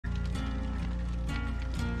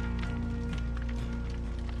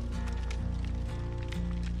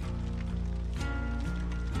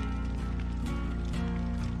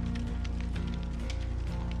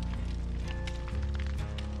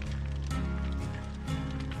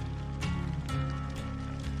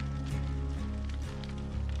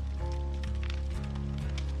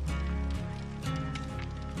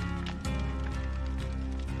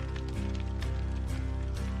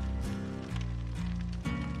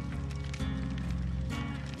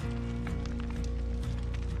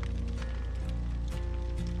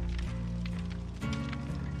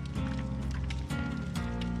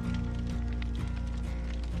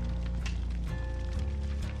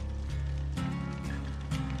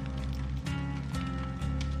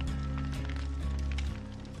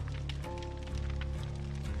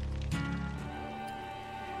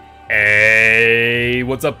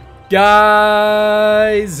what's up,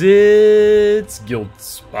 guys? It's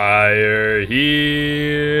Guildspire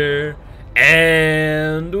here,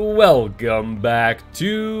 and welcome back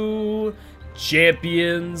to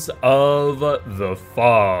Champions of the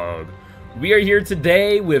Fog. We are here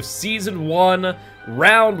today with Season 1,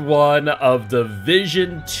 Round 1 of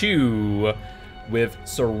Division 2, with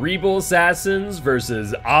Cerebral Assassins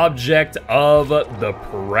versus Object of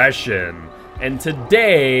Depression. And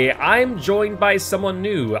today, I'm joined by someone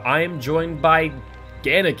new. I am joined by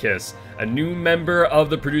Gannicus, a new member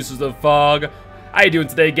of the Producers of Fog. How you doing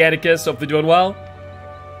today, Gannicus? Hopefully doing well?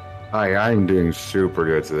 Hi, I'm doing super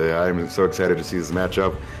good today. I'm so excited to see this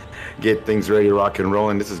matchup. Get things ready to rock and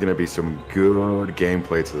roll, and this is going to be some good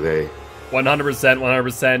gameplay today. 100%,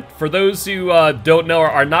 100%. For those who don't know or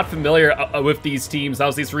are not familiar with these teams, that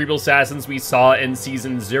was the Cerebral Assassins we saw in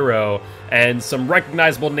Season 0, and some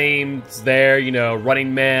recognizable names there, you know,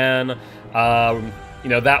 Running Man, you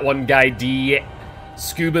know, that one guy D,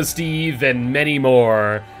 Scuba Steve, and many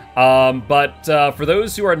more. But for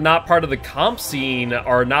those who are not part of the comp scene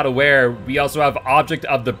or not aware, we also have Object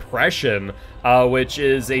of Depression, which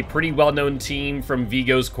is a pretty well-known team from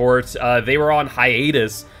Vigo's court. They were on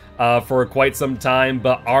hiatus for quite some time,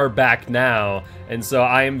 but are back now. And so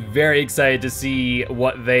I am very excited to see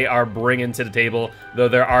what they are bringing to the table, though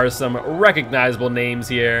there are some recognizable names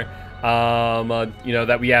here, you know,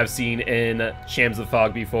 that we have seen in Champions of the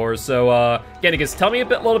Fog before. So, Gannicus, tell me a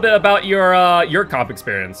little bit about your comp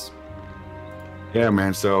experience. Yeah,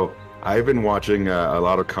 man. So I've been watching a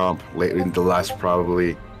lot of comp lately in the last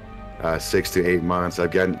probably 6 to 8 months.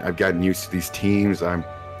 I've gotten used to these teams.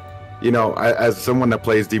 You know, as someone that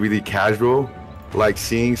plays DVD casual, like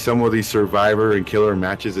seeing some of these Survivor and Killer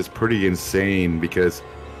matches is pretty insane because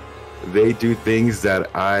they do things that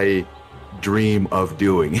I dream of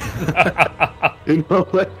doing. You know,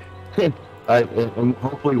 like, and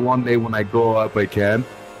hopefully one day when I grow up I can.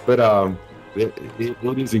 But it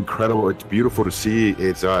is incredible. It's beautiful to see.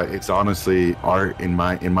 It's honestly art in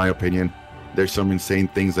my opinion. There's some insane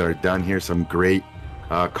things that are done here. Some great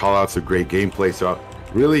call-outs of great gameplay. So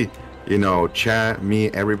really, you know, chat, me,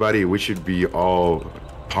 everybody, we should be all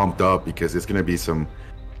pumped up because it's gonna be some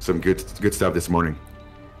good stuff this morning.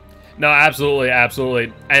 No, absolutely,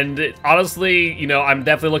 absolutely. And honestly, you know, I'm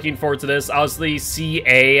definitely looking forward to this. Honestly,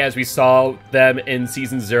 CA, as we saw them in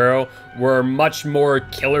Season 0, were much more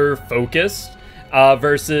killer focused.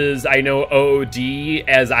 Versus, I know OOD,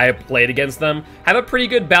 as I have played against them, have a pretty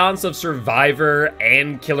good balance of Survivor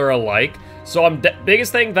and Killer alike. So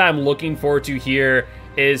biggest thing that I'm looking forward to here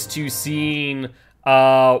is to seeing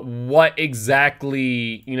what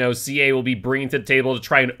exactly, you know, CA will be bringing to the table to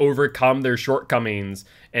try and overcome their shortcomings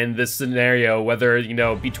in this scenario, whether, you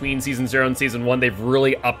know, between Season 0 and Season 1, they've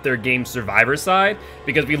really upped their game Survivor side,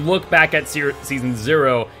 because we look back at Season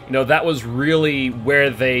 0, you know, that was really where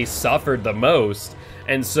they suffered the most.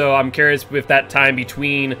 And so I'm curious with that time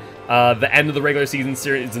between the end of the regular season,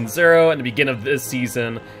 Season 0, and the beginning of this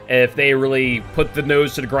season, if they really put the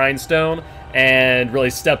nose to the grindstone and really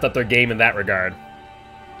stepped up their game in that regard.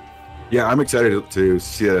 Yeah, I'm excited to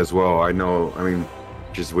see that as well. I know, I mean,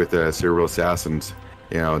 just with Cerebral Assassins,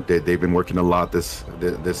 you know, they've been working a lot this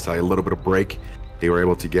a little bit of break. They were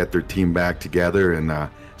able to get their team back together and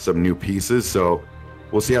some new pieces. So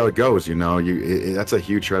we'll see how it goes. You know, that's a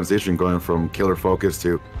huge transition going from killer focus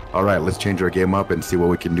to, all right, let's change our game up and see what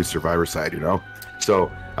we can do Survivor side, you know?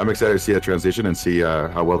 So I'm excited to see that transition and see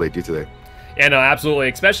how well they do today. Yeah, no, absolutely.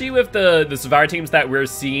 Especially with the Survivor teams that we're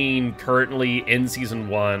seeing currently in Season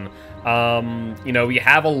 1. You know, we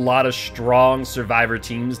have a lot of strong Survivor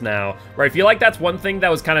teams now, where I feel like that's one thing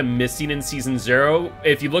that was kind of missing in Season 0.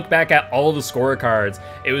 If you look back at all the scorecards,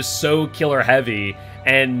 it was so killer heavy,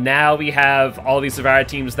 and now we have all these Survivor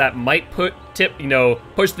teams that might push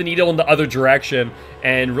the needle in the other direction,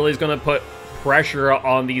 and really is going to put pressure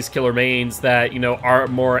on these killer mains that, you know, are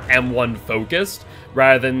more M1 focused,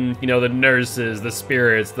 rather than, you know, the nurses, the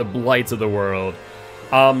spirits, the blights of the world.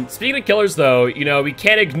 Speaking of killers, though, you know, we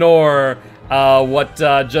can't ignore what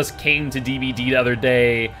just came to DVD the other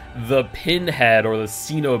day, the Pinhead, or the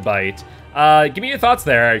Cenobite. Give me your thoughts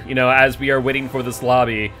there, you know, as we are waiting for this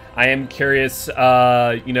lobby. I am curious,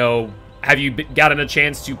 you know, have you gotten a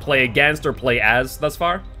chance to play against or play as thus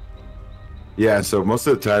far? Yeah, so most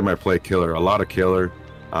of the time I play killer, a lot of killer,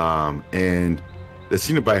 and the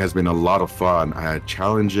Cenobite has been a lot of fun,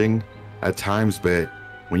 challenging at times, but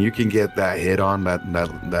when you can get that hit on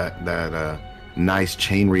that nice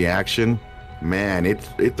chain reaction, man, it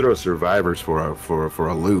throws survivors for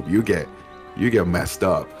a loop. You get messed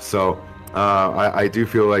up. So I do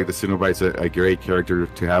feel like the Cenobite's a great character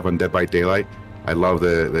to have on Dead by Daylight. I love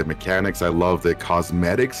the mechanics. I love the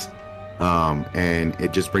cosmetics, and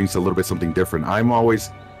it just brings a little bit something different. I'm always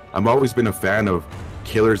been a fan of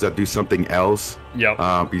killers that do something else.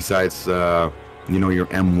 Yep. Besides, you know, your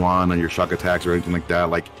M1 or your shock attacks or anything like that.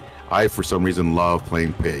 Like, I for some reason love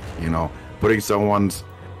playing Pig. You know, putting someone's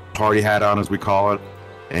party hat on, as we call it,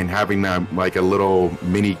 and having like a little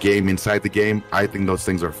mini game inside the game. I think those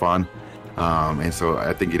things are fun. And so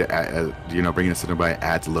I think you know, bringing a Cenobite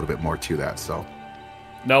adds a little bit more to that. So.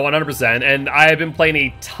 No, 100%. And I've been playing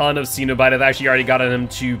a ton of Cenobite. I've actually already gotten him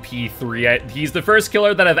to P3. He's the first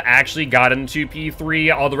killer that I've actually gotten to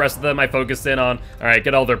P3. All the rest of them I focused in on, all right,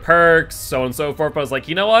 get all their perks, so on and so forth. But I was like,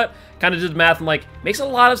 you know what? Kind of did the math. I'm like, makes a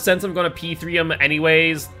lot of sense. I'm going to P3 him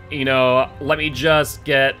anyways. You know, let me just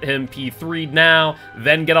get him P3 now,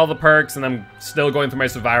 then get all the perks, and I'm still going through my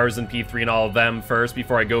survivors in P3 and all of them first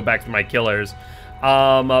before I go back to my killers.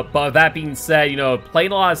 But that being said, you know,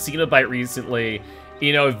 playing a lot of Cenobite recently,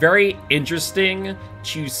 you know, very interesting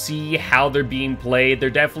to see how they're being played. They're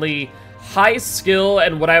definitely high skill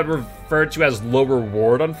and what I would refer to as low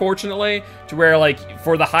reward, unfortunately, to where, like,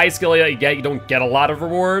 for the high skill you get, you don't get a lot of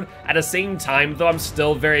reward. At the same time, though, I'm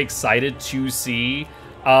still very excited to see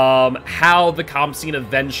how the comp scene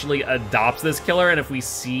eventually adopts this killer and if we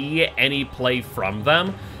see any play from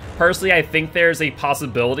them. Personally, I think there's a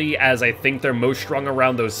possibility, as I think they're most strung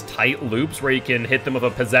around those tight loops where you can hit them with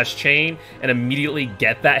a possessed chain and immediately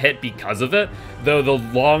get that hit because of it. Though the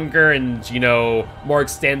longer and, you know, more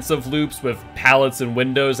extensive loops with pallets and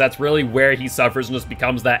windows, that's really where he suffers and just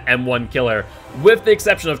becomes that M1 killer, with the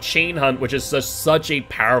exception of Chain Hunt, which is such a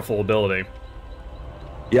powerful ability.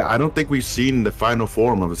 Yeah, I don't think we've seen the final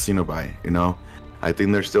form of a Cenobite, you know? I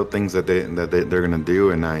think there's still things that they're gonna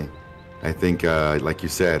do, and I think, like you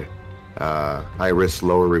said, high risk,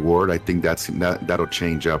 lower reward. I think that'll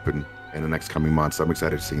change up in the next coming months. I'm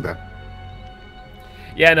excited to see that.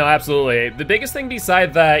 Yeah, no, absolutely. The biggest thing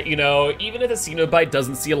beside that, you know, even if a Cenobite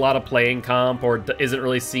doesn't see a lot of playing comp or isn't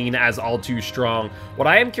really seen as all too strong, what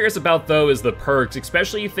I am curious about, though, is the perks,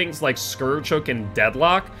 especially things like Scourge Hook and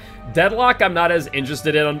Deadlock. Deadlock I'm not as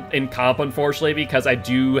interested in comp, unfortunately, because I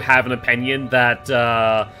do have an opinion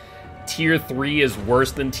that Tier 3 is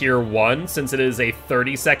worse than Tier 1, since it is a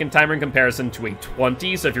 30-second timer in comparison to a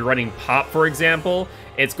 20. So if you're running Pop, for example,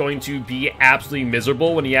 it's going to be absolutely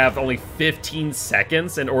miserable when you have only 15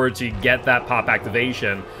 seconds in order to get that Pop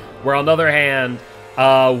activation. Where on the other hand,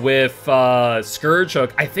 with Scourge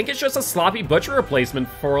Hook, I think it's just a sloppy Butcher replacement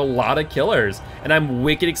for a lot of killers. And I'm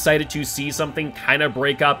wicked excited to see something kind of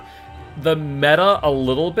break up the meta a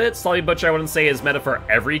little bit. Sloppy Butcher I wouldn't say is meta for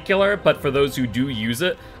every killer, but for those who do use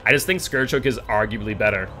it, I just think Scourge Hook is arguably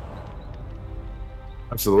better.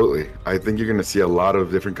 Absolutely. I think you're going to see a lot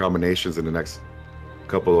of different combinations in the next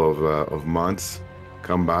couple of months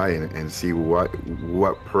come by and see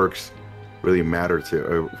what perks really matter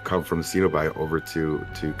to come from the Cenobite over to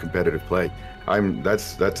competitive play.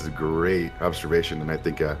 That's a great observation, and I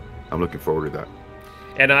think I'm looking forward to that.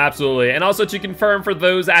 And absolutely. And also to confirm for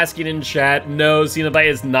those asking in chat, no, Cenobite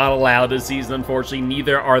is not allowed this season, unfortunately.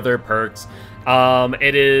 Neither are their perks.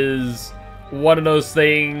 It is one of those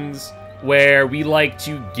things where we like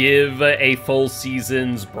to give a full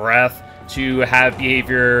season's breath to have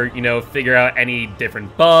behavior, you know, figure out any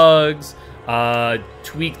different bugs,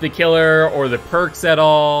 tweak the killer or the perks at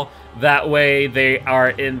all. That way they are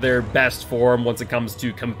in their best form once it comes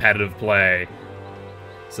to competitive play.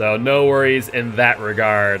 So no worries in that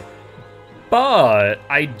regard. But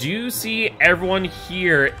I do see everyone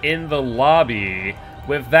here in the lobby.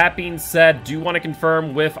 With that being said, do want to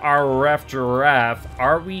confirm with our ref Giraffe,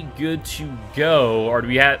 are we good to go, or do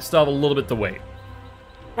we still have a little bit to wait?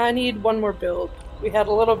 I need one more build. We had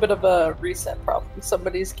a little bit of a reset problem.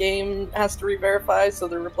 Somebody's game has to re-verify, so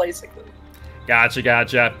they're replacing them.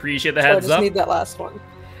 Gotcha. Appreciate the heads up. I just need that last one.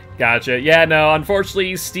 Gotcha. Yeah, no,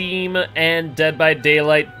 unfortunately, Steam and Dead by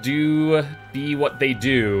Daylight do be what they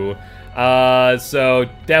do. So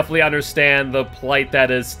definitely understand the plight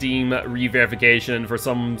that is Steam re-verification. For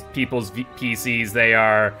some people's PCs, they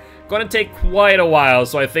are going to take quite a while.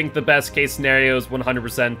 So I think the best case scenario is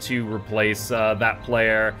 100% to replace that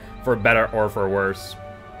player for better or for worse.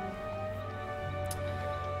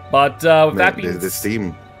 But with that being the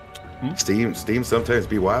Steam sometimes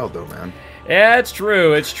be wild though, man. Yeah, it's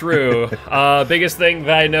true. Biggest thing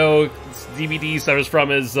that I know DVD suffers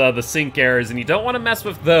from is the sync errors, and you don't want to mess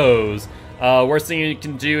with those. Worst thing you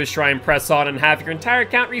can do is try and press on and have your entire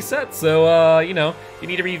account reset. So, you know, you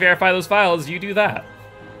need to re-verify those files, you do that.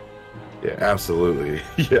 Yeah, absolutely.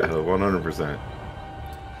 Yeah, 100%.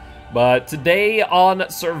 But today on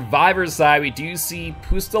Survivor's side, we do see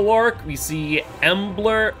Pustalork, we see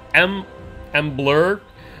and Blur,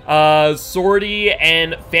 Sortie,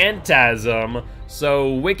 and Phantasm.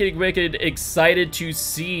 So wicked excited to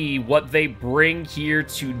see what they bring here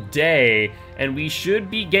today. And we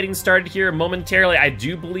should be getting started here momentarily. I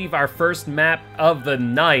do believe our first map of the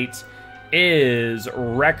night is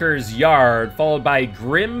Wrecker's Yard, followed by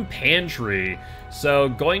Grim Pantry. So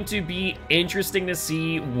going to be interesting to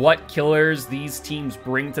see what killers these teams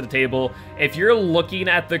bring to the table. If you're looking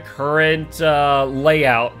at the current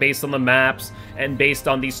layout based on the maps and based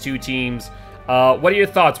on these two teams, what are your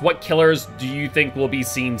thoughts? What killers do you think will be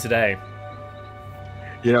seen today?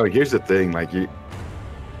 You know, here's the thing, like you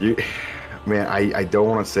man, I don't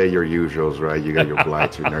want to say your usuals, right? You got your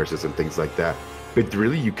blights, your nurses, and things like that. But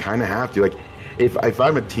really, you kind of have to. Like, if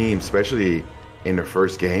I'm a team, especially in the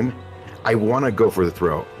first game, I want to go for the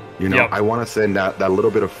throw. You know, I want to send that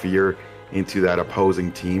little bit of fear into that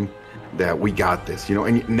opposing team that we got this. You know,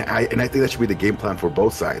 and I think that should be the game plan for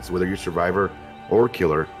both sides, whether you're survivor or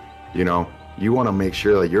killer. You know, you want to make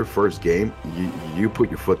sure that your first game, you put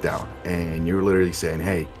your foot down and you're literally saying,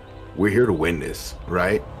 hey, we're here to win this,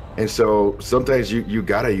 right? And so sometimes you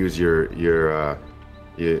gotta use your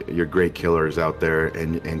great killers out there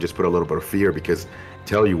and just put a little bit of fear, because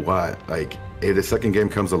tell you what, like, if the second game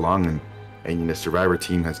comes along and the survivor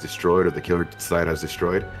team has destroyed or the killer side has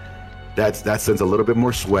destroyed, that sends a little bit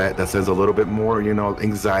more sweat, that sends a little bit more, you know,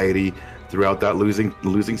 anxiety throughout that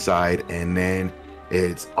losing side, and then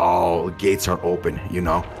it's all gates are open, you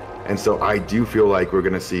know. And so I do feel like we're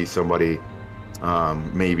gonna see somebody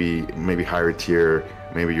maybe higher tier,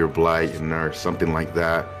 maybe your blight or something like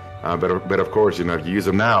that. But of course, you know, if you use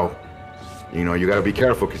them now, you know, you got to be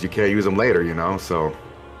careful because you can't use them later, you know, so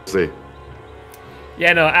see.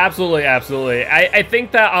 Yeah, no, absolutely. I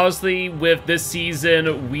think that, honestly, with this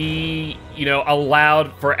season, we, you know,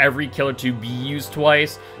 allowed for every killer to be used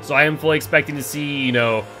twice. So I am fully expecting to see, you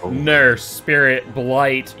know, Nurse, Spirit,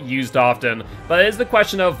 Blight used often. But it is the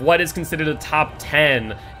question of what is considered a top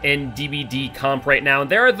 10 in DBD comp right now. And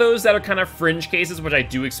there are those that are kind of fringe cases, which I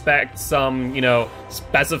do expect some, you know,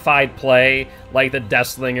 specified play, like the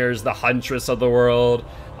Deathslingers, the Huntress of the world.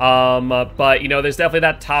 But, you know, there's definitely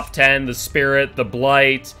that top 10, the Spirit, the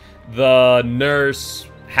Blight, the Nurse,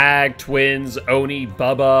 Hag, Twins, Oni,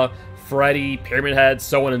 Bubba, Freddy, Pyramid Head,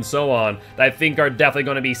 so on and so on, that I think are definitely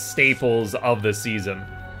going to be staples of this season.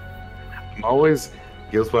 I'm always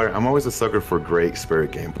a sucker for great Spirit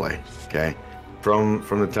gameplay, okay? From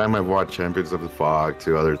the time I've watched Champions of the Fog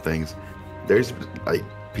to other things, there's, like,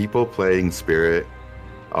 people playing Spirit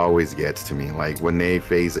always gets to me. Like, when they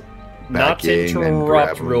phase not to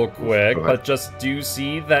interrupt real quick, but just do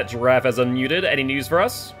see that Giraffe has unmuted. Any news for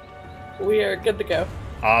us? We are good to go.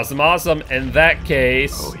 Awesome. In that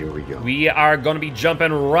case, here we go. We are going to be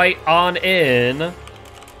jumping right on in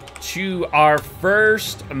to our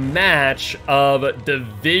first match of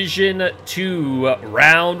Division 2,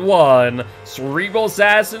 Round 1, Cerebral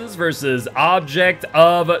Assassins versus Object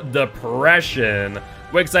of Depression.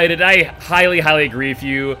 We're excited. I highly agree with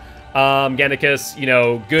you. Gannicus, you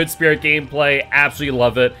know, good Spirit gameplay, absolutely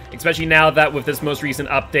love it, especially now that with this most recent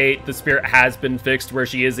update, the Spirit has been fixed where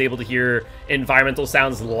she is able to hear environmental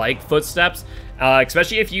sounds like footsteps,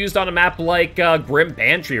 especially if used on a map like Grim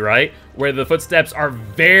Pantry, right, where the footsteps are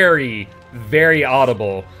very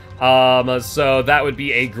audible. So that would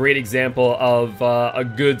be a great example of a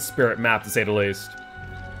good Spirit map, to say the least.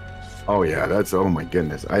 Oh yeah, oh my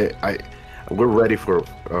goodness, we're ready for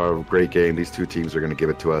a great game. These two teams are going to give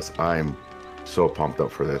it to us. I'm so pumped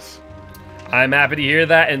up for this. I'm happy to hear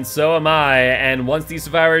that, and so am I. And once these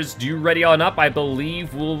survivors do ready on up, I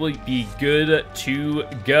believe we'll be good to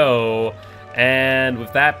go. And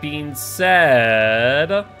with that being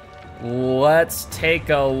said, let's take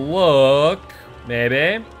a look.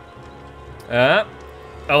 Maybe. It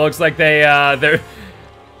looks like they're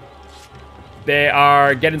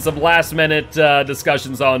getting some last-minute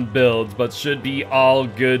discussions on builds, but should be all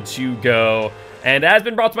good to go. And as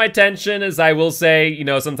been brought to my attention, as I will say, you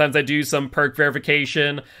know, sometimes I do some perk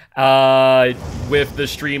verification with the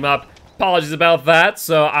stream up. Apologies about that,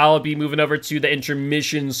 so I'll be moving over to the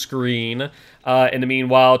intermission screen in the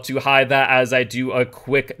meanwhile to hide that as I do a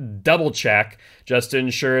quick double check just to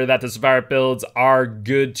ensure that the survivor builds are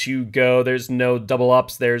good to go. There's no double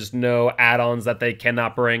ups, there's no add-ons that they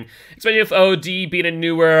cannot bring, especially with OOD being a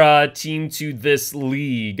newer team to this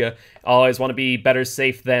league. I always want to be better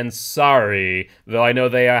safe than sorry, though I know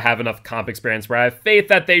they have enough comp experience where I have faith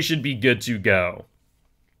that they should be good to go.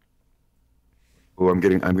 Oh, I'm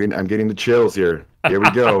getting the chills here. Here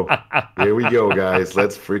we go. Here we go, guys.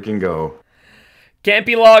 Let's freaking go. Can't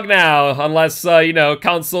be logged now, unless, you know,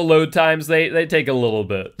 console load times, they take a little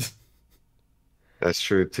bit. That's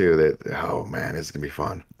true too. That oh man, it's gonna be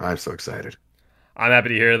fun. I'm so excited. I'm happy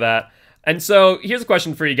to hear that. And so here's a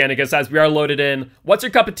question for you again, because as we are loaded in, what's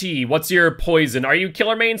your cup of tea? What's your poison? Are you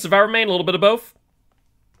killer main, survivor main, a little bit of both?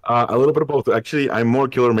 A little bit of both. Actually, I'm more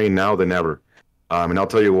killer main now than ever. And I'll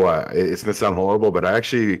tell you what, it's gonna sound horrible, but I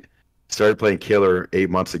actually started playing killer 8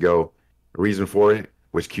 months ago. The reason for it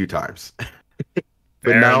was queue times. But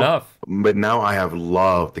Fair now, enough. but now I have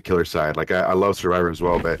loved the killer side. Like I love survivor as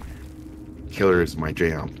well, but killer is my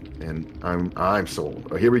jam, and I'm sold.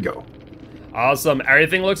 Oh, here we go. Awesome.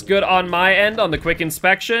 Everything looks good on my end on the quick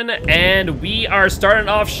inspection, and we are starting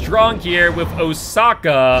off strong here with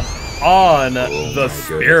Osaka on the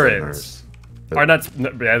Spirit. Or not,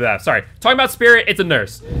 sorry. Talking about Spirit, it's a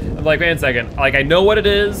nurse. I'm like, wait a second. Like, I know what it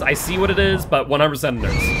is, I see what it is, but 100% a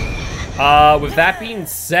nurse. With that being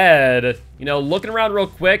said, you know, looking around real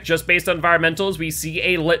quick, just based on environmentals, we see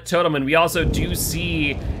a lit totem, and we also do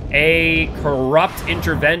see a corrupt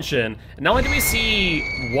intervention. And not only do we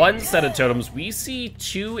see one set of totems, we see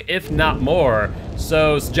two, if not more.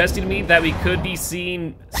 So, suggesting to me that we could be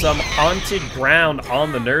seeing some haunted ground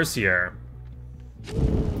on the nurse here.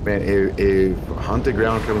 Man, if haunted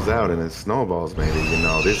ground comes out and it snowballs, maybe, you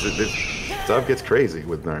know, this stuff gets crazy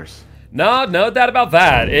with nurse. No doubt about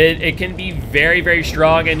that. It can be very, very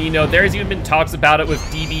strong, and you know, there's even been talks about it with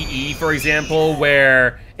DBE, for example,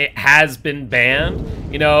 where it has been banned.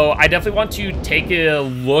 You know, I definitely want to take a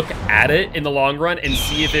look at it in the long run and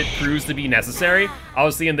see if it proves to be necessary.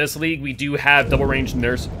 Obviously, in this league, we do have double range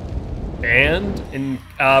nurse banned in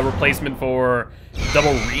replacement for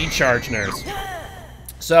double recharge nurse.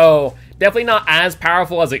 So, definitely not as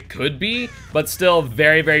powerful as it could be, but still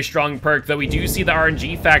very, very strong perk, though we do see the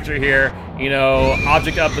RNG factor here. You know,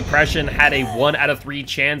 Object of Depression had a 1 out of 3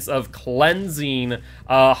 chance of cleansing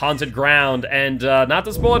Haunted Ground, and not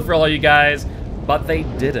to spoil it for all of you guys, but they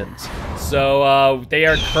didn't. So, they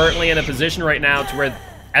are currently in a position right now to where,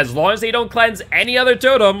 as long as they don't cleanse any other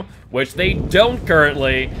totem, which they don't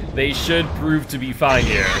currently, they should prove to be fine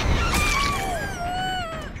here.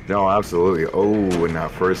 No, absolutely. Oh, and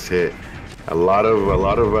that first hit. A lot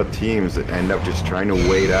of teams end up just trying to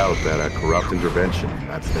wait out that corrupt intervention.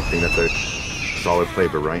 I think that's a solid play,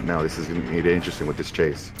 but right now this is going to be interesting with this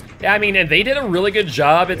chase. Yeah, I mean, and they did a really good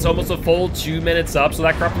job. It's almost a full 2 minutes up, so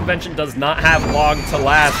that corrupt intervention does not have long to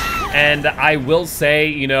last. And I will say,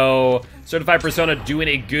 you know, Certified Persona doing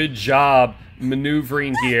a good job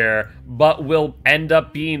maneuvering here, but will end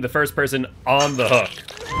up being the first person on the hook.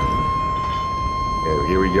 Yeah,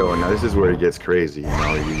 here we go. And now this is where it gets crazy. You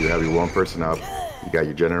know, you have your one person up, you got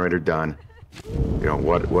your generator done. You know,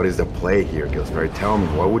 what is the play here, Gillsbury? Tell me,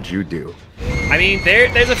 what would you do? I mean,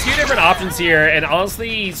 there's a few different options here, and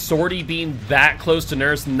honestly, Sortie being that close to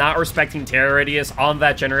Nurse, not respecting Terror Radius on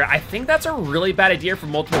that generator, I think that's a really bad idea for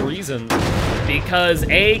multiple reasons. Because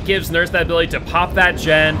A, gives Nurse that ability to pop that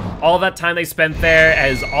gen, all that time they spent there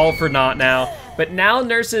as all for naught now. But now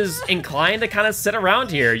Nurse is inclined to kind of sit around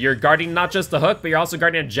here. You're guarding not just the hook, but you're also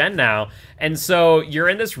guarding a gen now. And so you're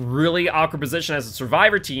in this really awkward position as a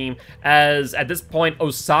survivor team, as at this point,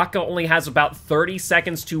 Osaka only has about 30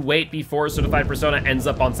 seconds to wait before Certified Persona ends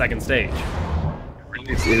up on second stage.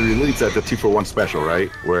 It relates at the 2-for-1 special, right?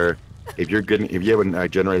 Where if you have a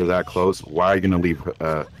generator that close, why are you going to leave,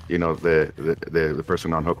 you know, the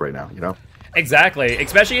person on hook right now, you know? Exactly,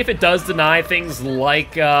 especially if it does deny things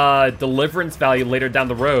like deliverance value later down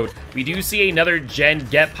the road. We do see another gen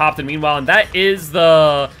get popped in the meanwhile, and that is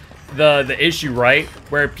the issue, right?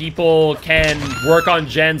 Where people can work on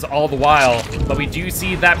gens all the while, but we do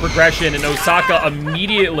see that progression, and Osaka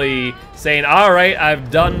immediately saying, all right,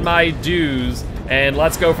 I've done my dues, and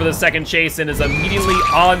let's go for the second chase, and is immediately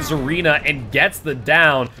on Zarina and gets the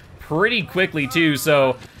down pretty quickly too.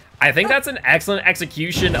 So I think that's an excellent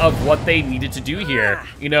execution of what they needed to do here.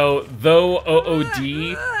 You know, though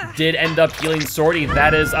OOD did end up healing Sortie,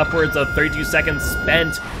 that is upwards of 32 seconds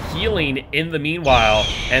spent healing in the meanwhile,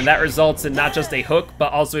 and that results in not just a hook,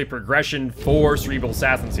 but also a progression for Cerebral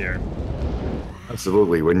Assassins here.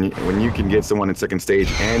 Absolutely. When you can get someone in second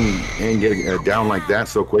stage and get down like that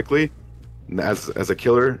so quickly, as a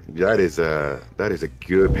killer, that is a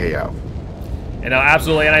good payout. You know,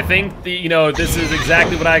 absolutely, and I think, you know, this is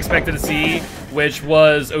exactly what I expected to see, which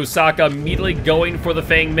was Osaka immediately going for the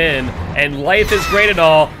Fang Min, and life is great and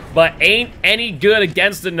all, but ain't any good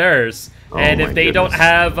against the Nurse. And if they don't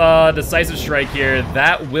have Decisive Strike here,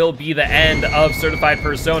 that will be the end of Certified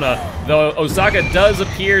Persona. Though Osaka does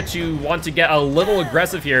appear to want to get a little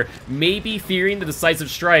aggressive here, maybe fearing the Decisive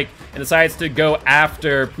Strike, and decides to go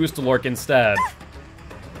after Pustelork instead.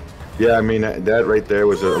 Yeah, I mean, that right there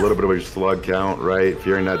was a little bit of a slug count, right?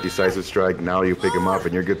 Fearing that Decisive Strike, now you pick him up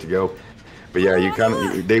and you're good to go. But yeah, you kind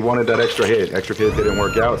of they wanted that extra hit. Extra hit didn't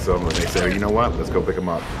work out, so they said, you know what? Let's go pick him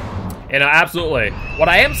up. You know, absolutely. What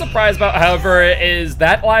I am surprised about, however, is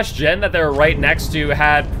that last gen that they're right next to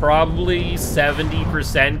had probably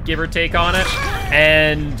 70%, give or take, on it.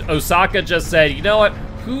 And Osaka just said, you know what?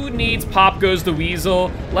 Who needs Pop Goes the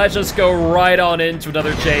Weasel? Let's just go right on into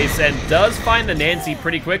another chase, and does find the Nancy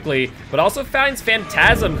pretty quickly, but also finds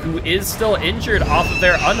Phantasm, who is still injured off of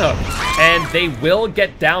their unhook, and they will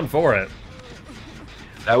get down for it.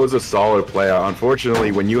 That was a solid play.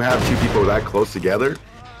 Unfortunately, when you have two people that close together,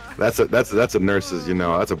 that's a nurse's, you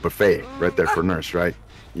know, that's a buffet right there for nurse, right?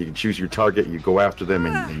 You can choose your target, you go after them,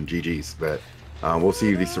 and GG's. But we'll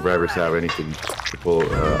see if these survivors have anything to pull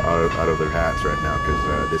out of their hats right now,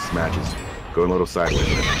 because this match is going a little sideways.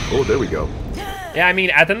 Oh, there we go. Yeah, I mean,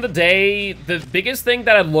 at the end of the day, the biggest thing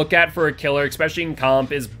that I look at for a killer, especially in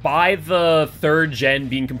comp, is by the 3rd gen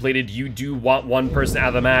being completed, you do want one person out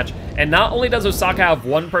of the match. And not only does Osaka have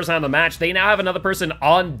one person out of the match, they now have another person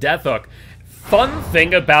on Death Hook. Fun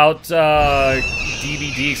thing about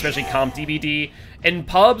DVD, especially comp DVD, in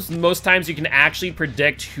pubs, most times you can actually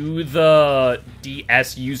predict who the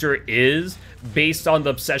DS user is based on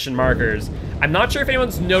the obsession markers. I'm not sure if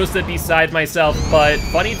anyone's noticed it besides myself, but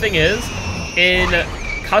funny thing is, in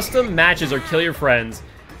custom matches or Kill Your Friends,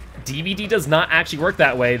 DVD does not actually work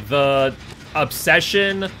that way. The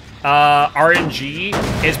obsession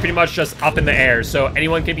RNG is pretty much just up in the air, so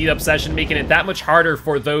anyone can beat obsession, making it that much harder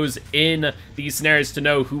for those in these scenarios to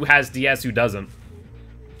know who has DS, who doesn't.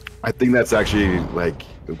 I think that's actually like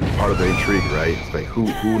part of the intrigue, right? It's like who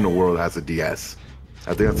in the world has a DS?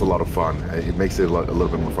 I think that's a lot of fun. It makes it a little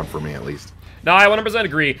bit more fun for me, at least. No, I 100%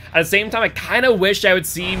 agree. At the same time, I kind of wish I would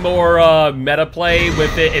see more meta play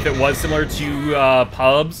with it if it was similar to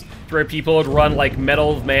pubs, where people would run like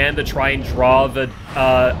Metal of Man to try and draw the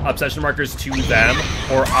obsession markers to them,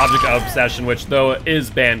 or Object of Obsession, which though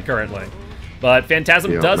is banned currently. But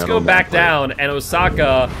Phantasm does go back down, and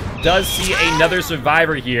Osaka does see another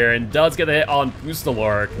survivor here and does get a hit on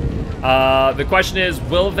Pustelork. The question is,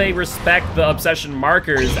 will they respect the obsession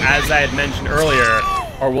markers, as I had mentioned earlier,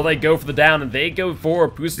 or will they go for the down? And they go for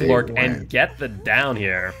Pustelork and get the down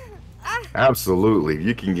here. Absolutely,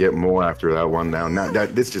 you can get more after that one down. Now,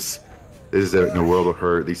 this is in a world of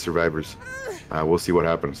hurt. These survivors, we'll see what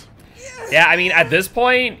happens. Yeah, I mean, at this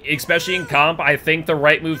point, especially in comp, I think the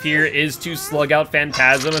right move here is to slug out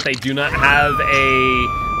Phantasm. If they do not have a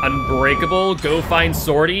Unbreakable, go find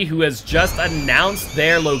Sortie, who has just announced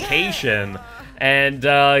their location, and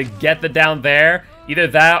get the down there. Either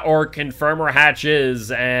that or confirm where Hatch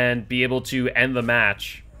is and be able to end the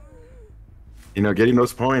match. You know, getting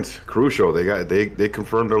those points, crucial. They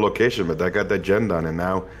confirmed their location, but that got that gen done, and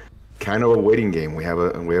now kind of a waiting game. We have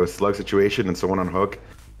a slug situation and someone on hook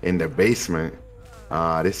in the basement.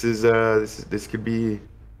 This could be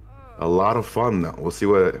a lot of fun though. We'll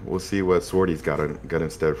see what Sortie's got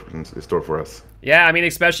in store for us. Yeah, I mean,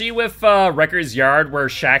 especially with Wrecker's Yard, where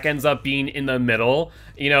Shaq ends up being in the middle.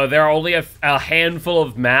 You know, there are only a handful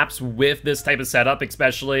of maps with this type of setup,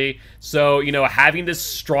 especially. So, you know, having this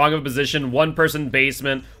strong of a position, one person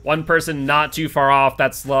basement, one person not too far off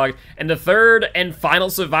that slug, and the third and final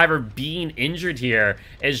survivor being injured here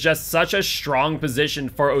is just such a strong position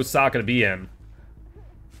for Osaka to be in.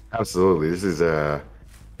 Absolutely. This is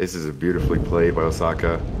a beautifully played by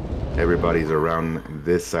Osaka. Everybody's around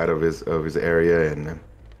this side of his area, and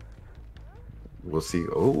we'll see.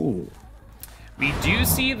 Oh, we do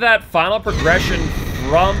see that final progression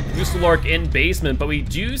from Pustelork in basement, but we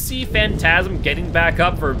do see Phantasm getting back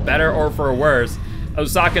up for better or for worse.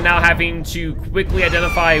 Osaka now having to quickly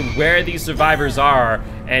identify where these survivors are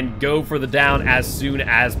and go for the down as soon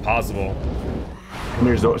as possible. And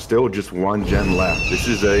there's still just one gen left.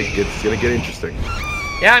 It's gonna get interesting.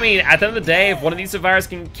 Yeah, I mean, at the end of the day, if one of these survivors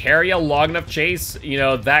can carry a long enough chase, you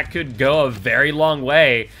know, that could go a very long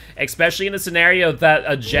way, especially in a scenario that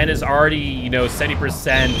a gen is already, you know, 70%,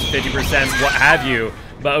 50%, what have you.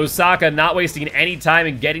 But Osaka not wasting any time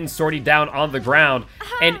and getting Sortie down on the ground.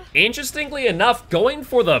 And interestingly enough, going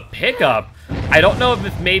for the pickup. I don't know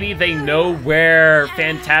if maybe they know where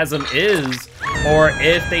Phantasm is, or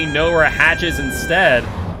if they know where Hatch is instead,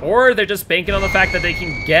 or they're just banking on the fact that they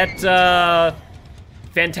can get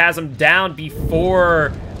Phantasm down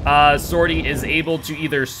before Sortie is able to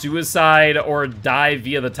either suicide or die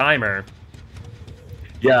via the timer.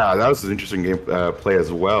 Yeah, that was an interesting game play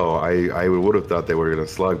as well. I would have thought they were going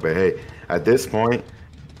to slug, but hey, at this point,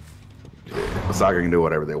 Osaka can do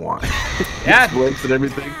whatever they want. Yeah. Splits and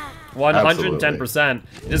everything. 110%.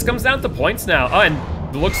 This comes down to points now. Oh, and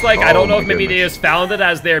looks like, I don't know if maybe they just found it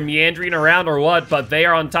as they're meandering around or what, but they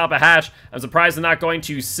are on top of Hash. I'm surprised they're not going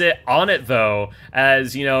to sit on it, though,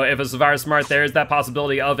 as, you know, if a Savara Smart, there is that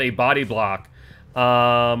possibility of a body block.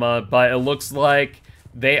 But it looks like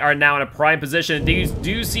they are now in a prime position. They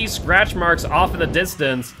do see scratch marks off in the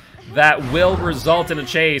distance that will result in a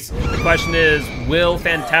chase. The question is, will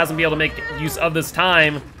Phantasm be able to make use of this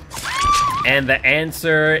time? And the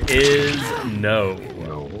answer is no.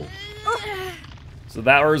 So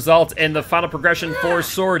that will result in the final progression for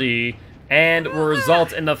Swordy, and will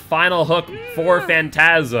result in the final hook for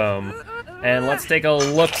Phantasm. And let's take a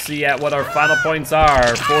look-see at what our final points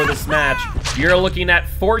are for this match. You're looking at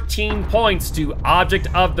 14 points to Object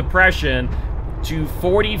of Depression, to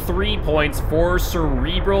 43 points for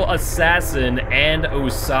Cerebral Assassin and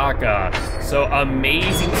Osaka. So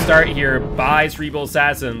amazing start here by Cerebral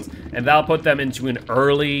Assassins, and that'll put them into an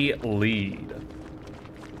early lead.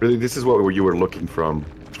 Really, this is what you were looking from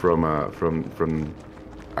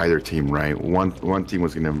either team, right? One team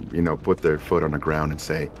was gonna, you know, put their foot on the ground and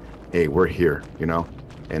say, "Hey, we're here," you know.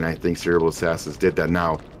 And I think Cerebral Assassins did that.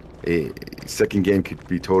 Now, a second game could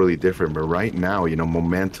be totally different, but right now, you know,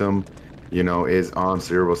 momentum, you know, is on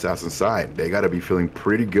Cerebral Assassin's side. They got to be feeling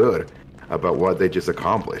pretty good about what they just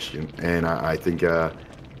accomplished, and I think that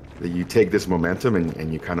you take this momentum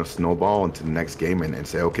and you kind of snowball into the next game and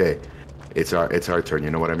say, okay, it's our turn. You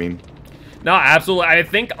know what I mean? No, absolutely. I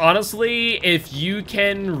think, honestly, if you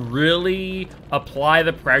can really apply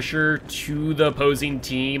the pressure to the opposing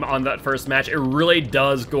team on that first match, it really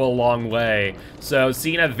does go a long way. So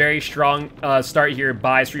seeing a very strong start here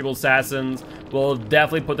by Cerebral Assassins will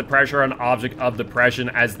definitely put the pressure on Object of Depression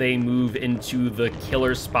as they move into the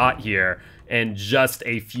killer spot here in just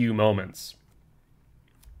a few moments.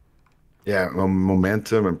 Yeah,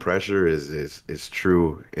 momentum and pressure is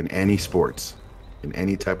true in any sports, in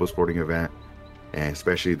any type of sporting event, and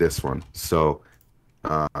especially this one. So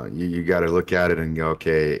you got to look at it and go,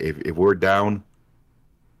 okay, if we're down,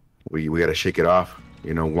 we got to shake it off,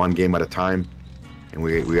 you know, one game at a time, and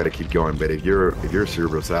we got to keep going. But if you're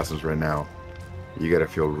Cerebral Assassins right now, you got to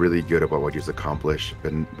feel really good about what you've accomplished.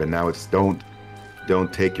 But now it's don't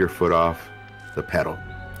take your foot off the pedal.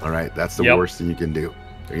 All right, that's the worst thing you can do.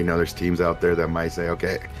 You know, there's teams out there that might say,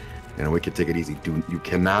 okay, you know, we can take it easy. You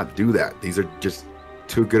cannot do that. These are just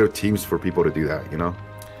too good of teams for people to do that, you know?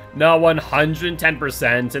 No,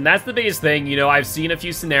 110%, and that's the biggest thing. You know, I've seen a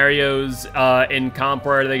few scenarios in comp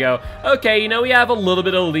where they go, okay, you know, we have a little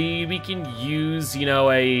bit of lead. We can use, you know,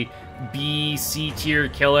 a B, C tier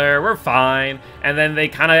killer. We're fine. And then they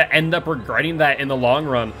kind of end up regretting that in the long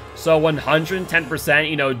run. So 110%,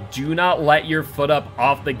 you know, do not let your foot up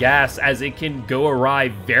off the gas, as it can go awry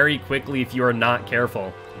very quickly if you are not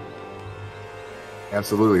careful.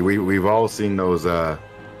 Absolutely. We've all seen those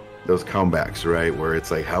comebacks, right? Where it's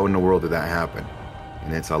like, how in the world did that happen?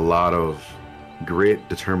 And it's a lot of grit,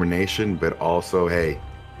 determination, but also, hey,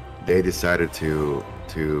 they decided to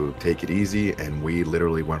take it easy, and we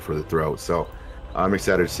literally went for the throat. So I'm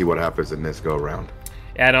excited to see what happens in this go around.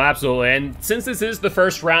 Yeah, no, absolutely. And since this is the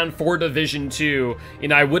first round for Division 2, you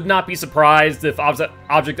know, I would not be surprised if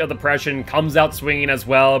Object of Depression comes out swinging as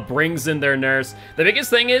well, brings in their nurse. The biggest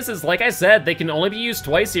thing is like I said, they can only be used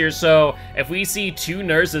twice here. So if we see two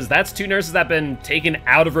nurses, that's two nurses that have been taken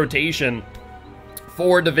out of rotation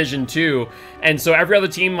for Division 2. And so every other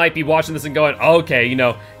team might be watching this and going, okay, you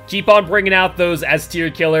know, keep on bringing out those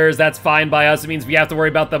S-tier killers. That's fine by us. It means we have to worry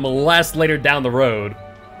about them less later down the road.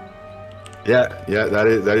 Yeah, that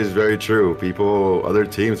is very true. Other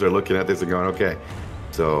teams are looking at this and going, okay,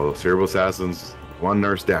 so Cerebral Assassins, one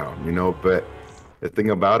nurse down, you know, but the thing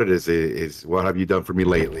about it is what have you done for me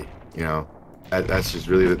lately? You know, that's just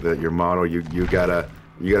really your motto. You gotta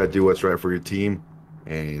do what's right for your team,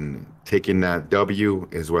 and taking that W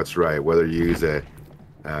is what's right. Whether you use an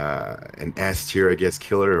S tier, I guess,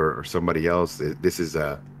 killer or somebody else, this is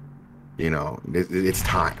you know, it's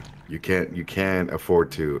time. You can't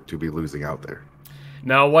afford to be losing out there.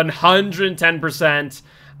 No, 110%.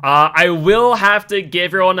 I will have to give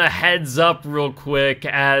everyone a heads up real quick,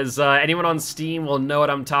 as anyone on Steam will know what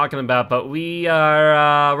I'm talking about. But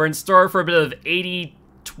we're in store for a bit of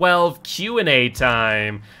 8012 Q&A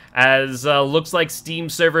time, as looks like Steam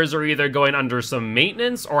servers are either going under some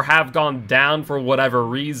maintenance or have gone down for whatever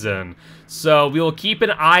reason. So we will keep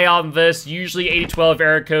an eye on this. Usually 8012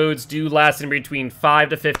 error codes do last in between 5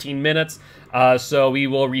 to 15 minutes. So we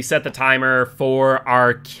will reset the timer for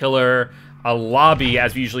our killer a lobby,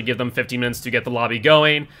 as we usually give them 15 minutes to get the lobby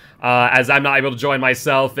going. As I'm not able to join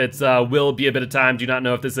myself, it will be a bit of time. Do not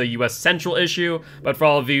know if this is a US Central issue, but for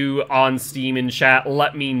all of you on Steam in chat,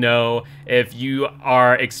 let me know if you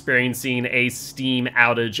are experiencing a Steam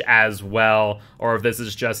outage as well, or if this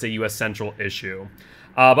is just a US Central issue.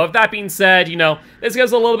 But with that being said, you know, this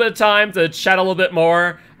gives a little bit of time to chat a little bit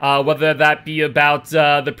more, whether that be about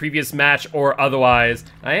the previous match or otherwise.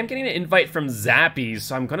 I am getting an invite from Zappy,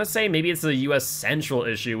 so I'm going to say maybe it's a US Central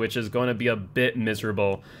issue, which is going to be a bit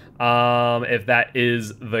miserable, if that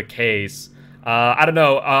is the case. I don't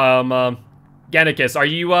know, Gannicus, are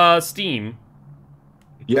you Steam?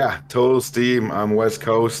 Yeah, total Steam. I'm West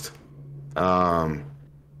Coast. I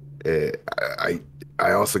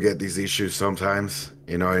also get these issues sometimes.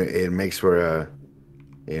 You know, it makes for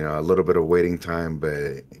a little bit of waiting time.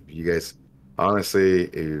 But if you guys, honestly,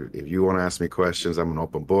 if you want to ask me questions, I'm an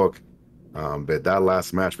open book. But that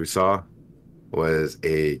last match we saw was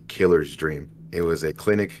a killer's dream. It was a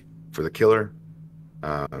clinic for the killer.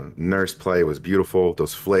 Nurse play was beautiful.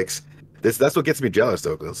 Those flicks. That's what gets me jealous,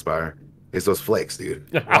 though, Spire. Is those flicks,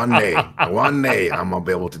 dude. One day, I'm gonna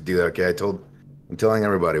be able to do that. Okay, I'm telling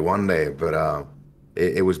everybody one day, but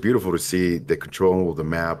it was beautiful to see the control of the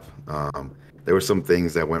map. There were some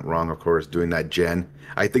things that went wrong, of course, doing that gen.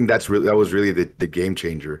 I think that was really the game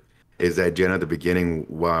changer. Is that gen at the beginning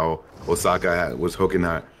while Osaka was hooking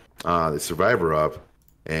the survivor up,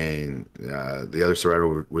 and the other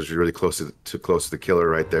survivor was really close to the killer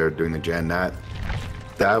right there doing the gen.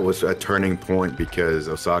 That was a turning point because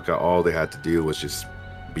Osaka, all they had to do was just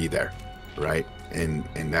be there, right? And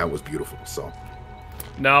that was beautiful. So.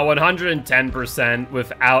 No, 110%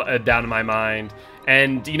 without a doubt in my mind.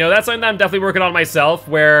 And, you know, that's something that I'm definitely working on myself,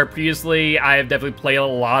 where previously I have definitely played a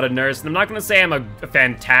lot of Nurse. And I'm not going to say I'm a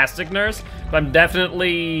fantastic Nurse, but I'm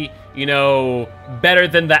definitely, you know, better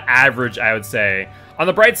than the average, I would say. On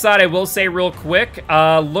the bright side, I will say real quick,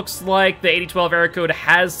 looks like the 8012 error code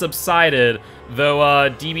has subsided, though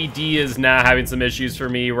DBD is now having some issues for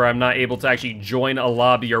me where I'm not able to actually join a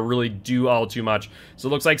lobby or really do all too much. So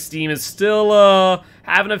it looks like Steam is still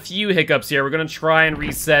having a few hiccups here. We're going to try and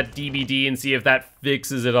reset DBD and see if that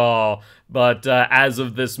fixes it all. But as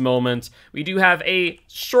of this moment, we do have a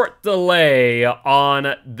short delay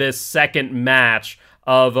on this second match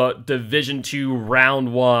of Division 2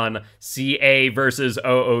 Round 1, CA versus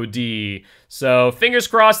OOD. So fingers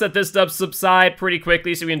crossed that this does subside pretty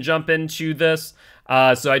quickly so we can jump into this.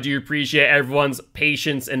 So I do appreciate everyone's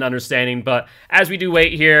patience and understanding. But as we do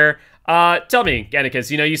wait here, tell me, Gannicus,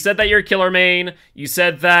 you know, you said that you're a killer main. You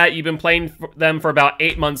said that you've been playing them for about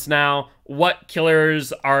 8 months now. What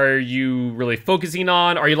killers are you really focusing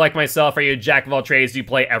on? Are you like myself? Are you a jack of all trades? Do you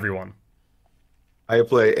play everyone? I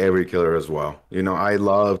play every killer as well. You know, I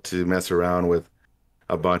love to mess around with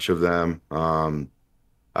a bunch of them.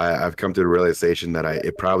 I've come to the realization that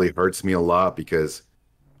it probably hurts me a lot because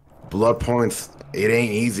blood points, it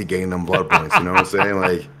ain't easy getting them blood points. You know what I'm saying?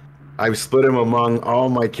 Like, I've split them among all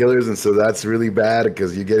my killers, and so that's really bad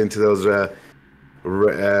because you get into those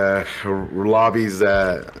lobbies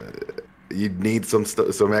that you need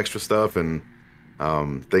some extra stuff, and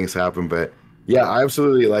things happen. But yeah,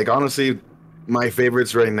 absolutely. Like, honestly, my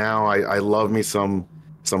favorites right now, I love me some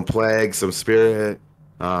Plague, some Spirit.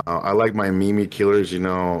 I like my Mimi killers, you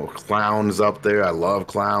know, Clown's up there. I love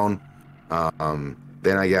Clown.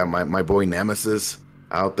 Then I got my boy Nemesis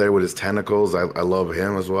out there with his tentacles. I love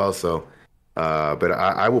him as well. So, but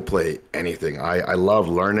I will play anything. I love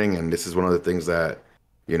learning, and this is one of the things that,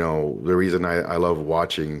 you know, the reason I love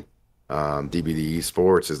watching DBD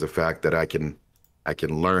Esports is the fact that I can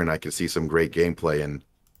learn. I can see some great gameplay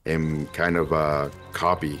and kind of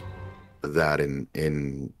copy that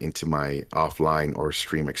into my offline or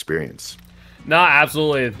stream experience. No,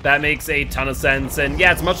 absolutely. That makes a ton of sense. And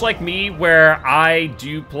yeah, it's much like me where I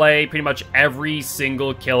do play pretty much every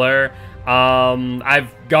single killer.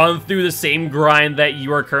 I've gone through the same grind that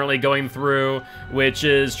you are currently going through, which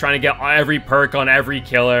is trying to get every perk on every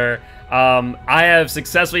killer. I have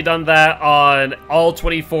successfully done that on all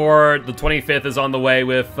 24. The 25th is on the way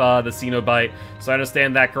with the Cenobite, so I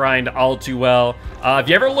understand that grind all too well. If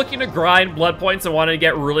you're ever looking to grind blood points and want to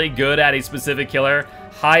get really good at a specific killer,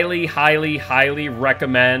 highly, highly, highly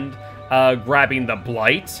recommend grabbing the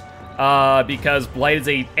Blight, because Blight is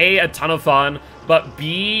a ton of fun, but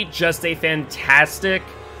B, just a fantastic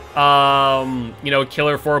you know,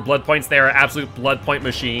 killer for blood points. They are an absolute blood point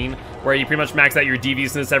machine, where you pretty much max out your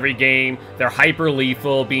deviousness every game. They're hyper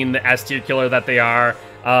lethal, being the S tier killer that they are.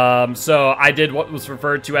 So I did what was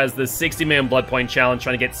referred to as the 60 million blood point challenge,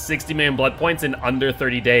 trying to get 60 million blood points in under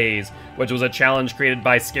 30 days, which was a challenge created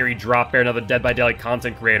by Scary Drop Bear, another Dead by Daylight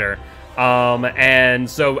content creator. And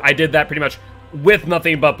so I did that pretty much with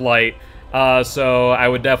nothing but Blight. So I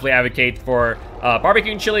would definitely advocate for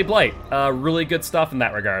barbecue and chili Blight. Really good stuff in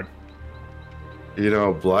that regard. You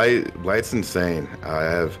know, Blight's insane.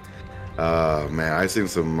 Man, I've seen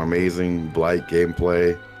some amazing Blight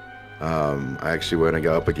gameplay. I actually went and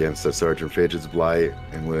got up against the Sergeant Fidget's Blight,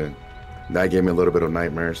 and that gave me a little bit of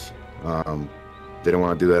nightmares. Didn't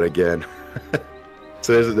want to do that again.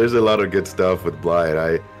 So there's a lot of good stuff with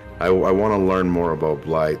Blight. I want to learn more about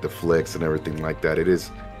Blight, the flicks and everything like that. It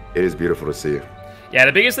is beautiful to see. Yeah,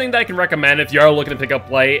 the biggest thing that I can recommend if you are looking to pick up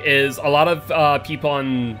Blight is a lot of people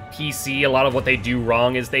on PC, a lot of what they do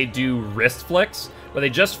wrong is they do wrist flicks, where they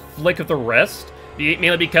just flick with the wrist,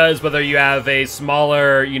 mainly because whether you have a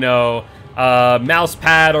smaller, you know, mouse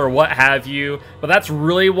pad or what have you, but that's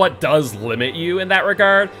really what does limit you in that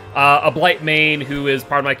regard. A Blight main who is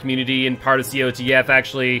part of my community and part of COTF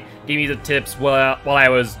actually gave me the tips while I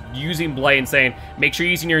was using Blight and saying, make sure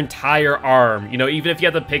you're using your entire arm. You know, even if you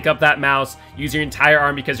have to pick up that mouse, use your entire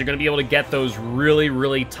arm because you're going to be able to get those really,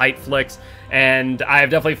 really tight flicks. And I have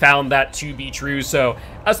definitely found that to be true. So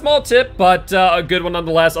a small tip, but a good one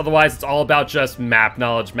nonetheless. Otherwise, it's all about just map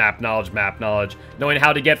knowledge, knowing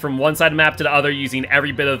how to get from one side of the map to the other using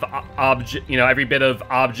every bit of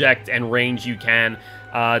object and range you can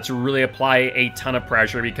to really apply a ton of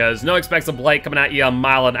pressure. Because no one expects a Blight coming at you a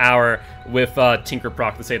mile an hour with Tinker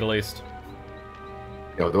Proc, to say the least.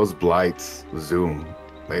 Yo, those Blights zoom.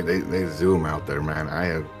 They zoom out there, man.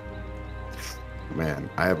 I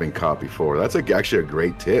have been caught before. That's actually a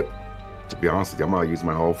great tip. To be honest with you, I'm gonna use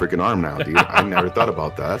my whole freaking arm now, dude. I never thought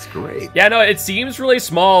about that. That's great. Yeah, no, it seems really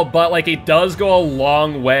small, but like it does go a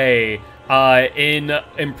long way in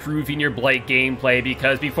improving your Blight gameplay,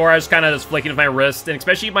 because before I was kind of just flicking with my wrist, and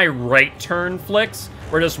especially my right turn flicks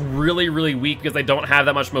were just really, really weak because I don't have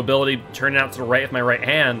that much mobility turning out to the right with my right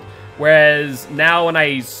hand. Whereas now when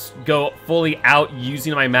I go fully out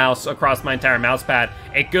using my mouse across my entire mouse pad,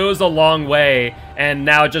 it goes a long way, and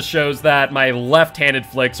now it just shows that my left-handed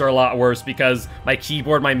flicks are a lot worse because my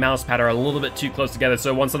keyboard and my mouse pad are a little bit too close together.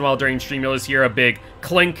 So once in a while during stream, you'll just hear a big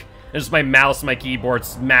clink, and just my mouse and my keyboard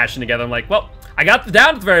smashing together. I'm like, well, I got the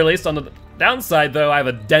down at the very least. On the downside, though, I have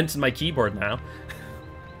a dent in my keyboard now.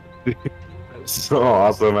 So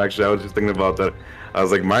awesome, actually. I was just thinking about that. I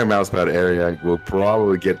was like, my mousepad area will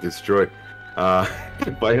probably get destroyed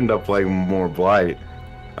if I end up playing more Blight.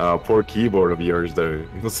 Poor keyboard of yours there.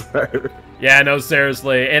 Yeah, no,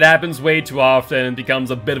 seriously. It happens way too often and becomes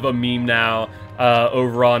a bit of a meme now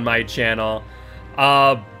over on my channel.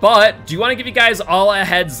 But do you want to give you guys all a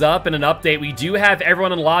heads up and an update? We do have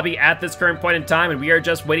everyone in lobby at this current point in time, and we are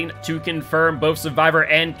just waiting to confirm both Survivor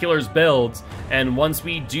and Killer's builds. And once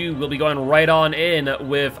we do, we'll be going right on in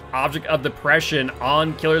with Object of Depression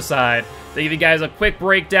on Killer's side. To give you guys a quick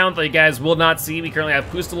breakdown that you guys will not see, we currently have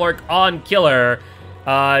Pustalork on Killer,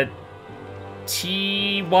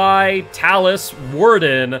 T.Y. Talus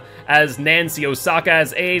Warden as Nancy, Osaka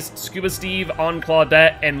as Ace, Scuba Steve on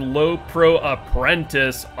Claudette, and Low Pro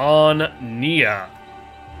Apprentice on Nia.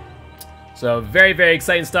 So very, very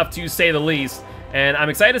exciting stuff to say the least. And I'm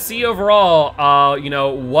excited to see overall, you know,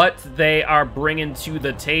 what they are bringing to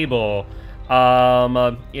the table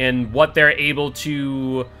and what they're able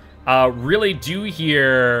to really do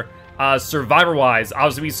here. Survivor-wise,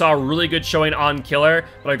 obviously we saw a really good showing on Killer,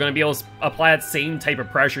 but are going to be able to apply that same type of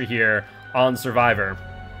pressure here on Survivor.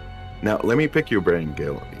 Now, let me pick your brain,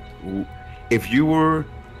 Gil. If you were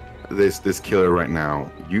this Killer right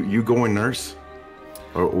now, you going nurse?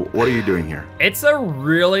 Or what are you doing here? It's a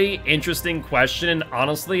really interesting question, and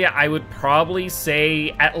honestly, I would probably say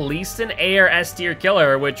at least an A or S tier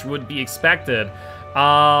Killer, which would be expected.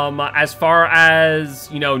 As far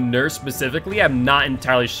as, you know, nurse specifically, I'm not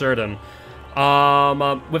entirely certain.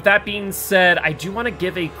 With that being said, I do want to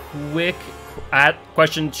give a quick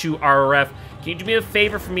question to RRF. Can you do me a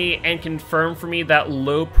favor for me and confirm for me that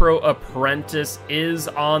Low Pro Apprentice is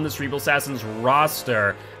on the Cerebral Assassins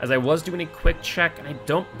roster? As I was doing a quick check, and I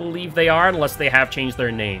don't believe they are unless they have changed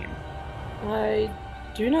their name. I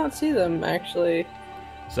do not see them, actually.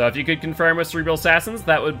 So if you could confirm with Cerebral Assassins,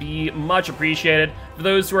 that would be much appreciated. For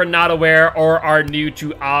those who are not aware or are new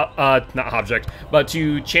to, not Object, but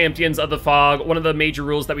to Champions of the Fog, one of the major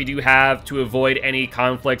rules that we do have to avoid any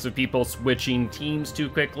conflicts of people switching teams too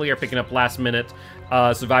quickly or picking up last-minute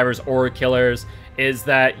survivors or killers is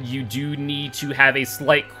that you do need to have a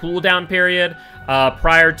slight cooldown period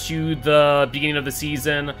prior to the beginning of the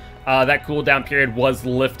season. That cooldown period was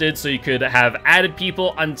lifted, so you could have added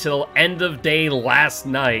people until end of day last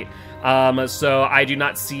night. So I do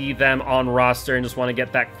not see them on roster and just want to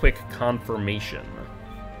get that quick confirmation.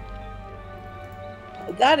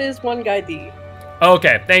 That is one guy D.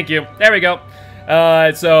 Okay, thank you. There we go.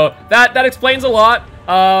 So that explains a lot.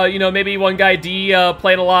 You know, maybe one guy D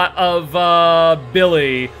played a lot of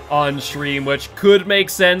Billy on stream, which could make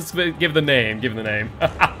sense. But give the name.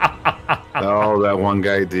 Oh, that one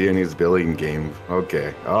guy D and his Billy game.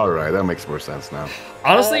 Okay, all right, that makes more sense now.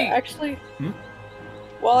 Honestly, actually,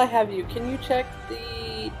 while I have you, can you check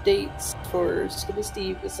the dates for Scuba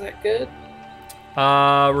Steve? Is that good?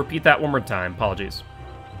 Repeat that one more time. Apologies.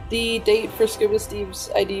 The date for Scuba Steve's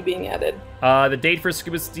ID being added. The date for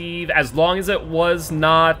Scuba Steve, as long as it was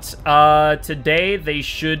not today, they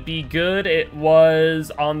should be good. It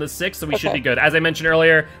was on the 6th, so we should be good. As I mentioned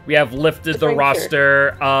earlier, we have lifted the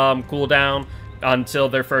roster cooldown until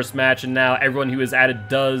their first match, and now everyone who is added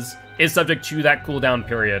is subject to that cooldown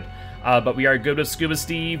period. But we are good with Scuba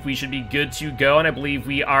Steve. We should be good to go, and I believe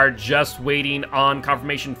we are just waiting on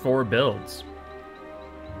confirmation for builds.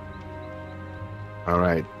 All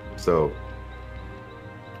right, so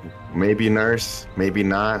maybe Nurse, maybe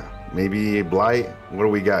not, maybe Blight. What do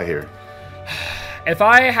we got here? If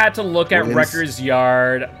I had to look at Wrecker's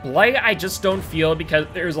Yard, Blight I just don't feel, because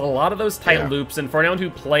there's a lot of those tight loops, and for anyone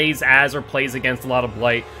who plays as or plays against a lot of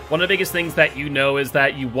Blight, one of the biggest things that you know is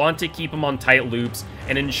that you want to keep them on tight loops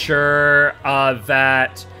and ensure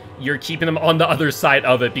that you're keeping them on the other side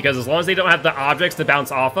of it, because as long as they don't have the objects to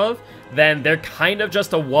bounce off of, then they're kind of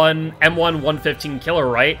just a M1 115 killer,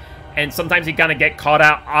 right? And sometimes you kind of get caught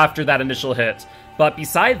out after that initial hit. But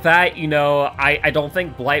beside that, you know, I don't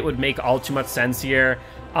think Blight would make all too much sense here.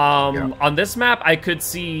 On this map, I could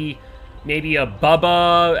see maybe a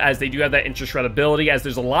Bubba, as they do have that intra-shred ability, as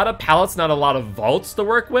there's a lot of pallets, not a lot of vaults to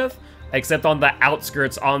work with, except on the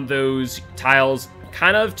outskirts on those tiles,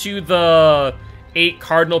 kind of to the 8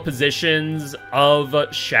 cardinal positions of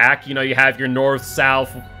Shack. You know, you have your north,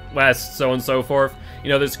 south, west, so on and so forth. You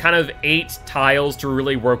know, there's kind of 8 tiles to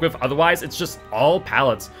really work with. Otherwise, it's just all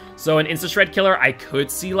pallets. So an insta-shred killer, I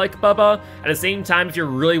could see like Bubba. At the same time, if you're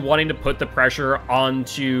really wanting to put the pressure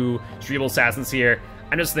onto Cerebral Assassins here,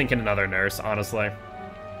 I'm just thinking another Nurse, honestly.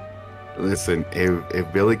 Listen,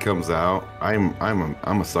 if Billy comes out,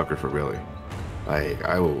 I'm a sucker for Billy.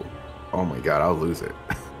 I will. Oh my god, I'll lose it.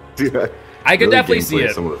 Dude, I could definitely see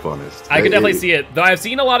it. Some of the funnest. I could definitely see it. Though I've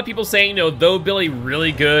seen a lot of people saying, you know, though Billy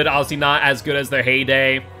really good, obviously not as good as their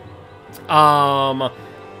heyday.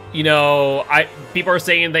 You know, people are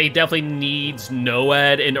saying that he definitely needs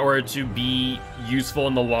NOED in order to be useful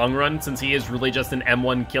in the long run, since he is really just an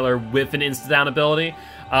M1 killer with an insta-down ability.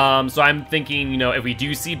 So I'm thinking, you know, if we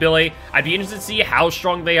do see Billy, I'd be interested to see how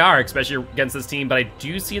strong they are, especially against this team. But I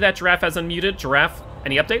do see that Giraffe has unmuted. Giraffe,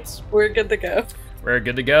 any updates? We're good to go. We're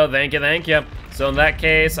good to go. Thank you, thank you. So in that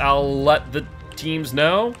case, I'll let the teams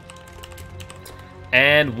know.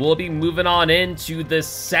 And we'll be moving on into the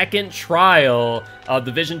second trial of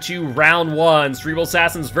Division 2 Round 1, Cerebral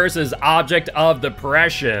Assassins versus Object of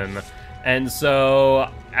Depression. And so,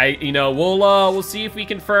 we'll see if we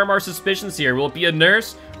confirm our suspicions here. Will it be a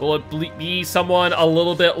Nurse? Will it be someone a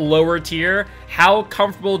little bit lower tier? How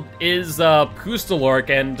comfortable is Pustelork?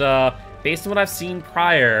 And based on what I've seen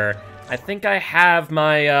prior, I think I have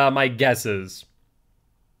my guesses.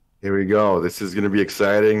 Here we go. This is going to be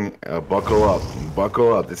exciting. Buckle up.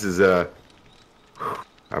 Buckle up. This is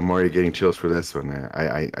I'm already getting chills for this one.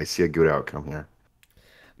 I see a good outcome here.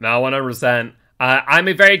 No, 100%.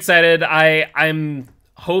 I'm very excited. I'm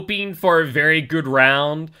hoping for a very good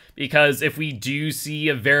round, because if we do see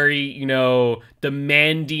a very, you know,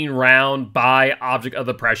 demanding round by Object of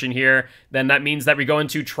Depression here, then that means that we go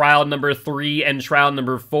into trial number 3 and trial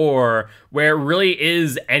number 4, where it really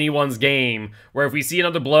is anyone's game, where if we see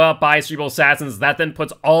another blowout by Cerebral Assassins, that then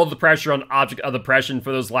puts all the pressure on Object of Depression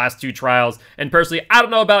for those last 2 trials. And personally, I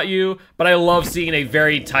don't know about you, but I love seeing a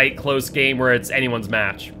very tight, close game where it's anyone's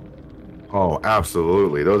match. Oh,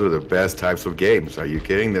 absolutely. Those are the best types of games. Are you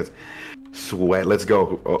kidding? That's sweat. Let's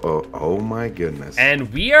go. Oh my goodness.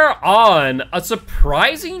 And we are on a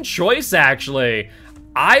surprising choice, actually.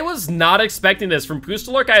 I was not expecting this. From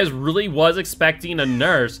Pustelork, I really was expecting a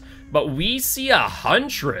Nurse, but we see a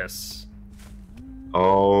Huntress.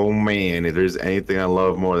 Oh man, if there's anything I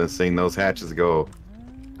love more than seeing those hatches go,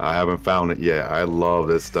 I haven't found it yet. I love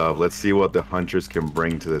this stuff. Let's see what the Huntress can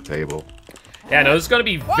bring to the table. Yeah, no, this is going to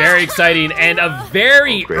be very exciting, and a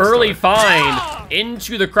very early find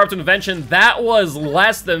into the Corrupt Invention. That was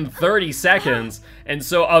less than 30 seconds, and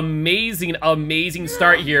so amazing, amazing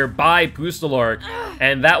start here by Pustelork,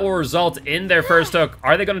 and that will result in their first hook.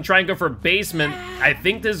 Are they going to try and go for basement? I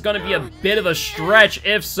think this is going to be a bit of a stretch,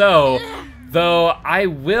 if so, though I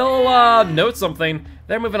will note something.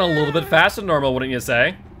 They're moving a little bit faster than normal, wouldn't you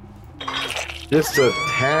say? Just a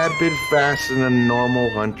tad bit faster than a normal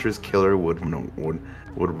Huntress killer would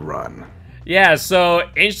run. Yeah, so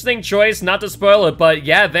interesting choice, not to spoil it, but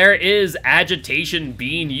yeah, there is agitation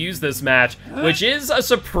being used this match, which is a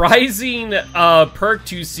surprising perk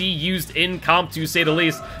to see used in comp, to say the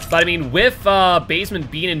least. But I mean, with Basement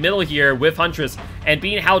being in middle here with Huntress, and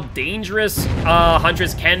being how dangerous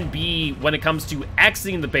Huntress can be when it comes to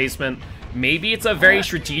exiting the basement, maybe it's a very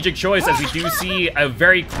strategic choice, as we do see a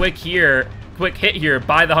very quick hit here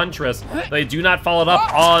by the Huntress. They do not follow it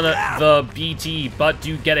up on the BT, but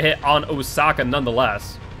do get a hit on Osaka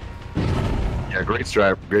nonetheless. Yeah, great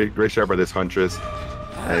start by this Huntress.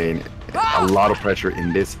 I mean, a lot of pressure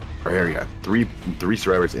in this area. Three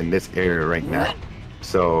survivors in this area right now.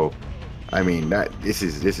 So, I mean, this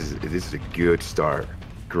is a good start.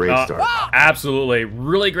 Great start. Absolutely,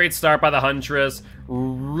 really great start by the Huntress.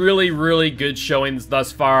 Really good showings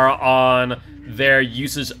thus far on their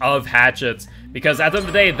usage of hatchets, because at the end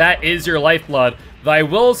of the day, that is your lifeblood. Though I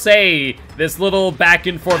will say, this little back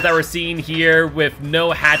and forth that we're seeing here with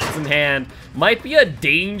no hatchets in hand might be a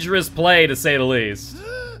dangerous play, to say the least.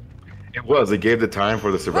 It was. It gave the time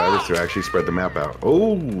for the survivors to actually spread the map out.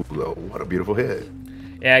 Oh, what a beautiful hit.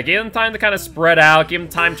 Yeah, it gave them time to kind of spread out, gave them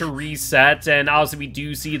time to reset, and obviously we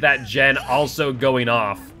do see that gen also going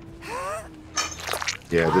off.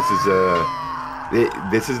 Yeah,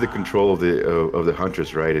 this is the control of the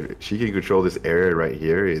Huntress, right? If she can control this area right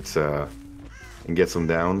here, it's and get some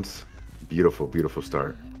downs. Beautiful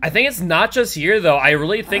start. I think it's not just here, though. I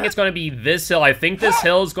really think it's going to be this hill. I think this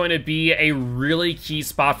hill is going to be a really key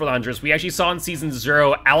spot for the Huntress. We actually saw in Season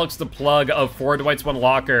 0, Alex the Plug of 4 Dwights 1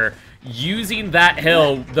 Locker using that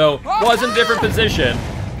hill, though was in a different position,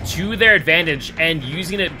 to their advantage, and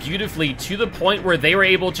using it beautifully to the point where they were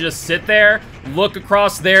able to just sit there, look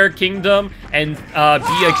across their kingdom, and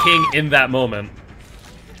be a king in that moment.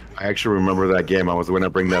 I actually remember that game. When I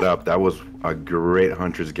bring that up, that was a great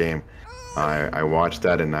Huntress game. I watched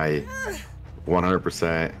that, and I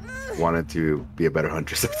 100% wanted to be a better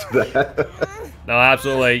Huntress after that. No,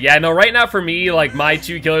 absolutely. Yeah, no, right now for me, like, my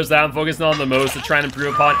two killers that I'm focusing on the most to try and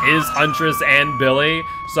improve upon is Huntress and Billy.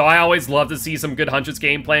 So I always love to see some good Huntress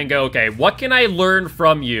gameplay and go, okay, what can I learn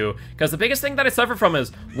from you? Because the biggest thing that I suffer from is,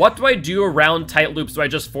 what do I do around tight loops? Do I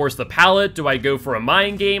just force the pallet? Do I go for a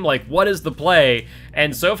mind game? Like, what is the play?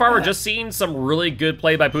 And so far, we're just seeing some really good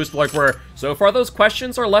play by Boostblark, where so far those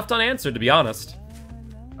questions are left unanswered, to be honest.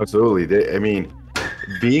 Absolutely. I mean,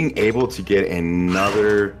 being able to get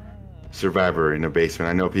another survivor in a basement.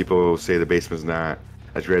 I know people say the basement's not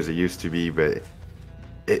as great as it used to be, but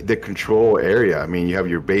the control area. I mean, you have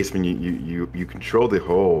your basement. You control the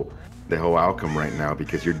whole outcome right now,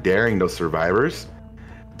 because you're daring those survivors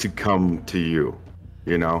to come to you.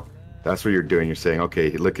 You know, that's what you're doing. You're saying,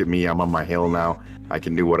 okay, look at me. I'm on my hill now. I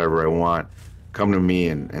can do whatever I want. Come to me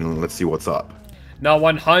and let's see what's up. No,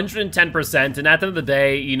 110%. And at the end of the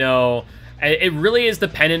day, you know, it really is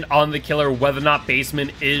dependent on the killer whether or not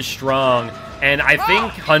Basement is strong. And I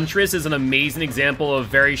think Huntress is an amazing example of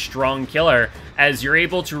very strong killer, as you're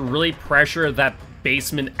able to really pressure that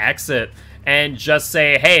Basement exit and just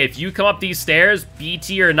say, hey, if you come up these stairs,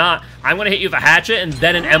 BT or not, I'm going to hit you with a hatchet and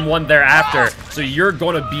then an M1 thereafter. So you're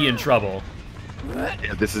going to be in trouble.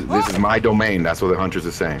 Yeah, this is my domain. That's what the Huntress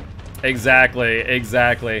is saying. Exactly.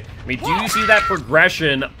 We do see that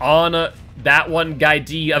progression on that one guy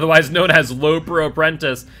D, otherwise known as Low Pro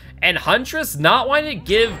Apprentice, and Huntress not wanting to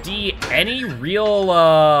give D any real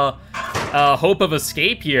hope of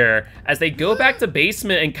escape here, as they go back to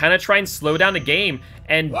Basement and kind of try and slow down the game,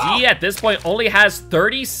 and D at this point only has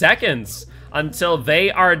 30 seconds until they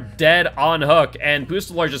are dead on hook, and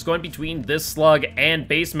Boostler just going between this slug and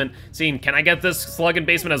Basement, seeing, can I get this slug in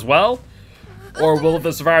Basement as well? Or will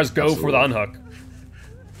the survivors go for the unhook?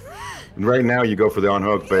 Right now, you go for the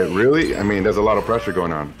unhook, but really, I mean, there's a lot of pressure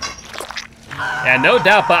going on. Yeah, no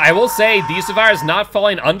doubt, but I will say, these survivors not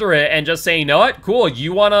falling under it and just saying, you know what, cool,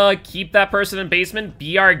 you want to keep that person in Basement,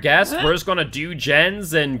 be our guest, we're just going to do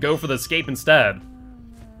gens and go for the escape instead.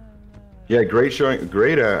 Yeah, great showing,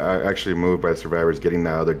 great actually move by the survivors, getting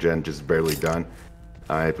that other gen just barely done.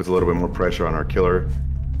 It puts a little bit more pressure on our killer,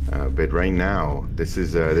 but right now, this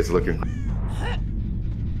is looking...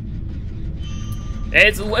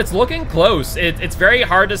 It's looking close. It's very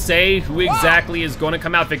hard to say who exactly is going to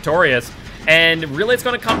come out victorious. And really, it's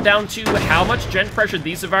going to come down to how much gen pressure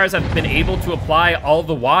these survivors have been able to apply all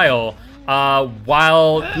the while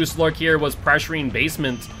Boostler here was pressuring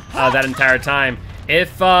Basement that entire time.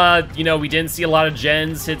 If, you know, we didn't see a lot of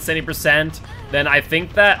gens hit 70%, then I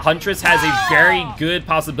think that Huntress has a very good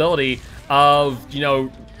possibility of, you know,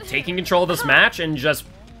 taking control of this match and just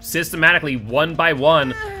systematically, one by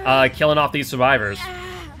one, killing off these survivors.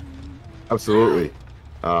 Absolutely.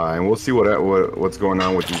 And we'll see what's going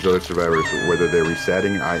on with these other survivors, whether they're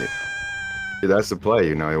resetting. That's the play,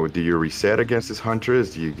 you know. Do you reset against this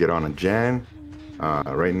Huntress? Do you get on a gen?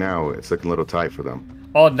 Right now, it's looking a little tight for them.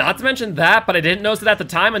 Oh, not to mention that, but I didn't notice it at the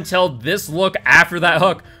time until this look after that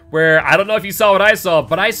hook, where I don't know if you saw what I saw,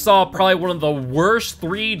 but I saw probably one of the worst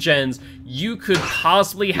 3 gens you could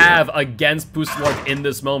possibly have against Pustelork in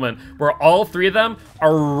this moment, where all 3 of them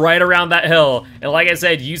are right around that hill. And like I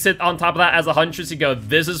said, you sit on top of that as a Huntress, you go,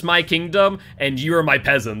 this is my kingdom, and you are my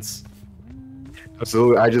peasants.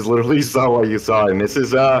 Absolutely. I just literally saw what you saw, and this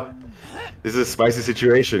is a spicy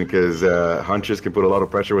situation, because Huntress can put a lot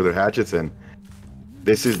of pressure with her hatchets, and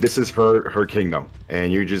this is her kingdom,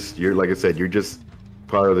 and you're like I said, you're just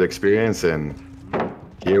part of the experience, and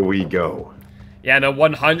here we go. Yeah, no,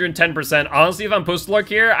 110%. Honestly, if I'm Pustelork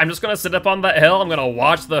here, I'm just gonna sit up on that hill, I'm gonna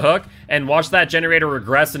watch the hook, and watch that generator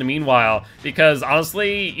regress in the meanwhile, because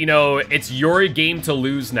honestly, you know, it's your game to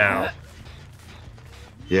lose now.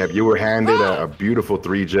 Yeah, you were handed a beautiful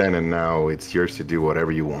 3-gen, and now it's yours to do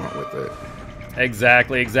whatever you want with it.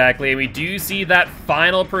 Exactly. And we do see that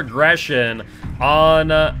final progression on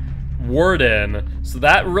Warden. So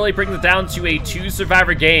that really brings it down to a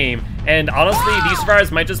 2-survivor game. And honestly, these survivors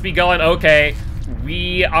might just be going, okay,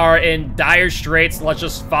 we are in dire straits. Let's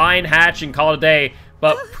just find Hatch and call it a day.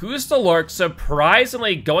 But Pustelork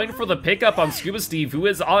surprisingly going for the pickup on Scuba Steve, who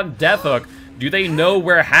is on Death Hook. Do they know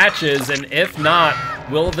where Hatch is? And if not,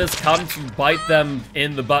 will this come to bite them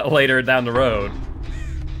in the butt later down the road?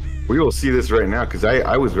 We will see this right now, because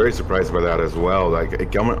I was very surprised by that as well. Like,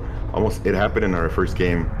 it happened in our first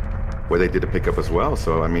game where they did a pickup as well.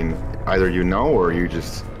 So, I mean, either you know, or you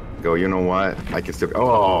just go, you know what, I can still,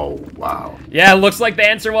 oh, wow. Yeah, it looks like the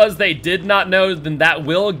answer was they did not know, then that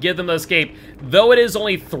will give them the escape. Though it is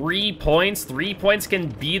only 3 points, 3 points can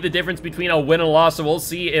be the difference between a win and a loss, so we'll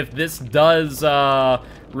see if this does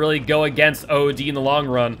really go against OOD in the long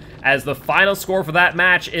run, as the final score for that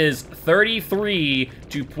match is 33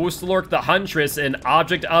 to Pustelork the Huntress, an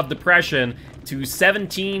Object of Depression, to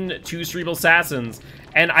 17 to Cerebral Assassins.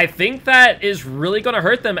 And I think that is really going to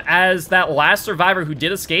hurt them, as that last survivor who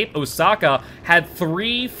did escape, Osaka, had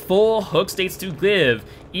 3 full hook states to give.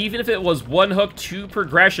 Even if it was 1 hook, 2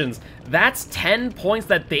 progressions, that's 10 points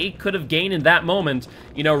that they could have gained in that moment,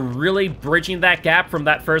 you know, really bridging that gap from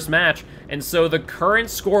that first match. And so the current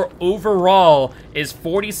score overall is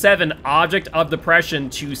 47 Object of Depression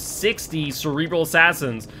to 60 Cerebral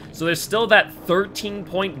Assassins. So there's still that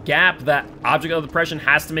 13-point gap that Object of Depression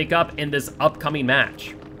has to make up in this upcoming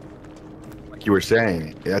match. Like you were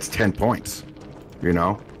saying, that's 10 points, you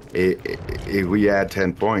know? If we add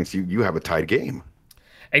 10 points, you have a tied game.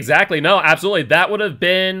 Exactly. No, absolutely. That would have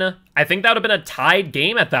been, I think that would have been a tied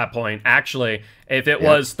game at that point, actually. If it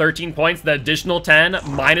was 13 points, the additional 10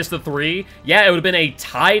 minus the 3, yeah, it would have been a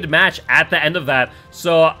tied match at the end of that.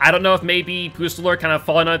 So I don't know if maybe Pustelork kind of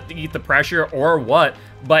falling underneath the pressure or what,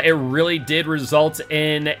 but it really did result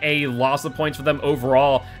in a loss of points for them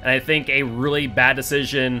overall. And I think a really bad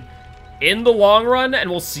decision in the long run, and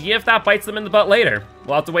we'll see if that bites them in the butt later.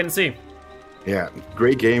 We'll have to wait and see. Yeah,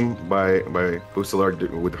 great game by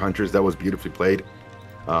Pustelork with Huntress. That was beautifully played.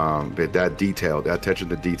 But that detail, that attention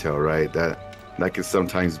to detail, right? That can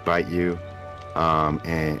sometimes bite you,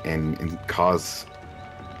 and cause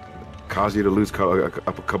you to lose a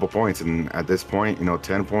couple points. And at this point, you know,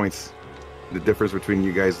 10 points, the difference between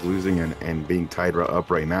you guys losing and being tied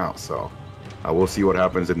up right now. So we'll see what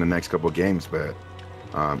happens in the next couple games. But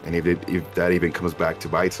and if that even comes back to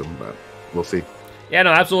bite them, but we'll see. Yeah,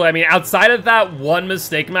 no, absolutely. I mean, outside of that one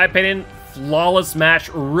mistake, in my opinion, flawless match,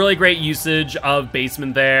 really great usage of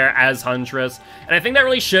Basement there as Huntress. And I think that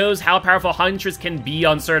really shows how powerful Huntress can be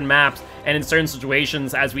on certain maps and in certain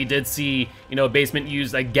situations, as we did see, you know, Basement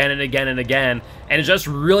used again and again and again. And it's just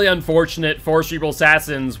really unfortunate for Cerebral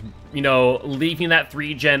Assassins, you know, leaving that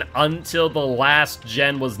 3-gen until the last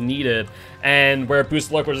gen was needed, and where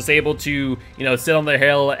Pustelork was just able to, you know, sit on the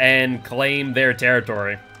hill and claim their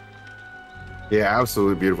territory. Yeah,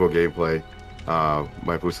 absolutely beautiful gameplay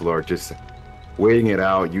by Pustelork, just waiting it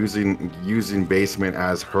out, using Basement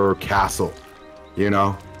as her castle. You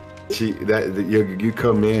know, you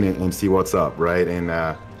come in and see what's up, right? And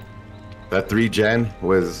that 3-gen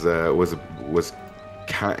was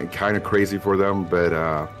kind of crazy for them, but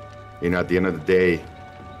you know, at the end of the day,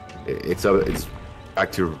 it's back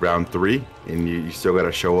to round 3, and you still got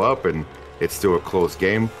to show up, and it's still a close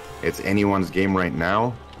game. It's anyone's game right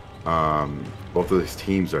now. Both of these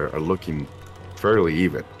teams are looking fairly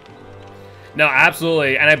even. No,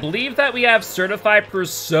 absolutely. And I believe that we have Certified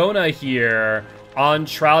Persona here on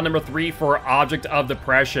trial number 3 for Object of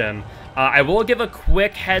Depression. I will give a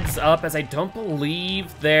quick heads up, as I don't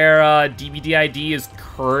believe their DVD ID is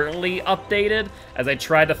currently updated, as I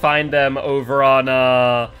tried to find them over on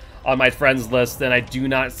my friends list, and I do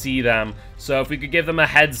not see them. So if we could give them a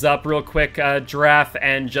heads up real quick, Giraffe,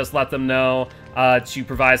 and just let them know to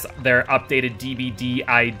provide their updated DVD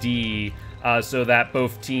ID, so that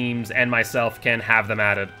both teams and myself can have them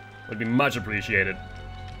added. Would be much appreciated.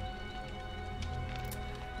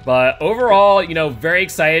 But overall, you know, very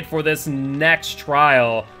excited for this next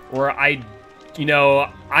trial, where I'm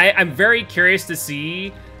very curious to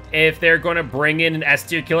see if they're going to bring in an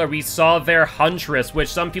S-tier killer. We saw their Huntress, which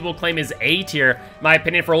some people claim is A-tier. In my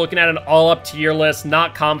opinion, if we're looking at an all-up tier list,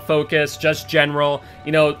 not comp focused, just general,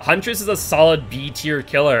 you know, Huntress is a solid B-tier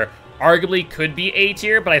killer. Arguably could be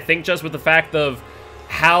A-tier, but I think just with the fact of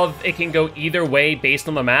how it can go either way based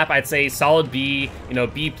on the map, I'd say solid B, you know,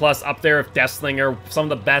 B plus up there with Deathslinger,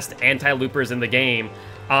 some of the best anti-loopers in the game.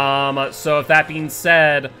 So if that being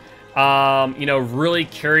said, you know, really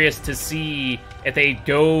curious to see if they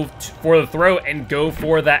go for the throat and go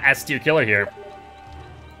for that S-tier killer here.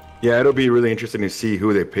 Yeah, it'll be really interesting to see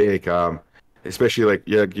who they pick. Especially like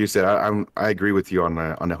you said, I agree with you on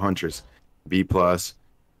the Huntress, B plus.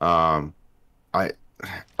 I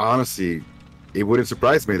honestly, it wouldn't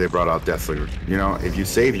surprise me if they brought out Deathslinger. You know, if you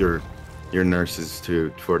save your nurses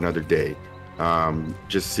for another day,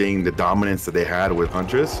 just seeing the dominance that they had with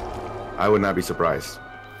Huntress, I would not be surprised.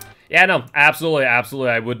 Yeah, no, absolutely,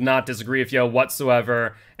 absolutely. I would not disagree with you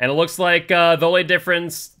whatsoever. And it looks like the only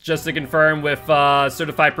difference, just to confirm, with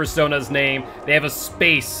Certified Persona's name, they have a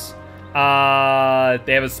space. They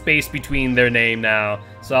have a space between their name now.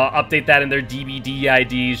 So I'll update that in their DVD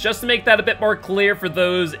IDs, just to make that a bit more clear for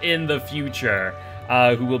those in the future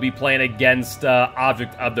who will be playing against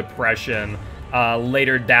Object of Depression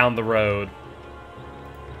later down the road.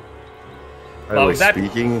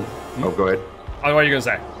 Speaking... Oh, go ahead. Oh, what are you going to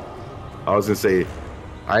say? I was gonna say,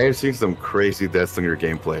 I have seen some crazy Deathslinger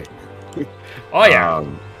gameplay. Oh yeah.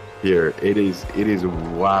 Here it is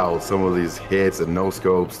wild. Some of these hits and no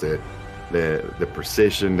scopes, the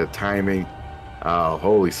precision, the timing.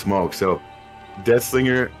 Holy smoke! So,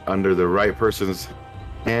 Deathslinger under the right person's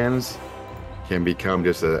hands can become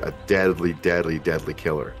just a deadly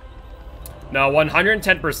killer. No,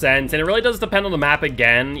 110%, and it really does depend on the map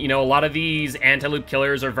again. You know, a lot of these anti-loop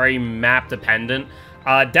killers are very map dependent.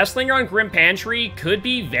 Deathslinger on Grim Pantry could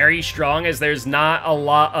be very strong, as there's not a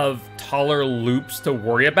lot of taller loops to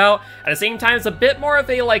worry about. At the same time, it's a bit more of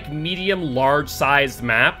a, like, medium, large-sized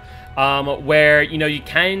map, where, you know, you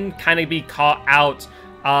can kind of be caught out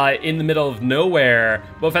in the middle of nowhere,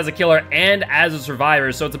 both as a killer and as a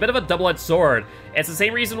survivor, so it's a bit of a double-edged sword. It's the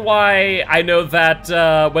same reason why I know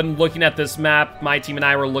that when looking at this map, my team and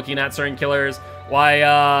I were looking at certain killers,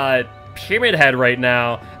 why Pyramid Head right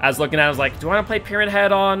now, I was looking at it, I was like, do I want to play Pyramid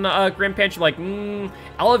Head on Grim Pantry? Like,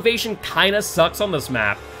 elevation kind of sucks on this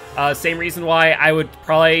map. Same reason why I would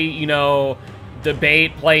probably, you know,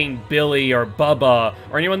 debate playing Billy or Bubba,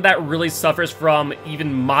 or anyone that really suffers from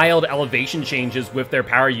even mild elevation changes with their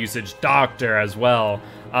power usage. Doctor as well,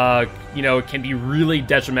 you know, can be really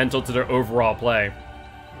detrimental to their overall play.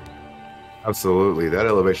 Absolutely, that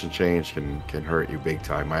elevation change can hurt you big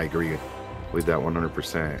time. I agree with that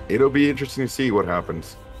 100%. It'll be interesting to see what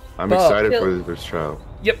happens. I'm excited for this trial.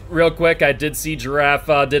 Yep, real quick, I did see Giraffe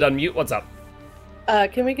did unmute. What's up?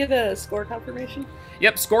 Can we get a score confirmation?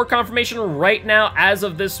 Yep, score confirmation right now, as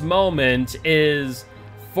of this moment, is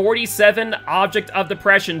 47 Object of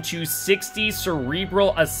Depression to 60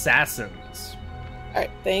 Cerebral Assassins. Alright,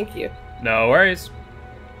 thank you. No worries.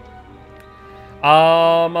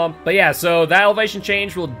 But yeah, so that elevation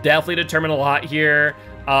change will definitely determine a lot here.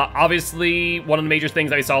 Obviously, one of the major things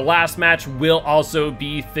that we saw last match will also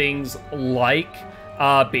be things like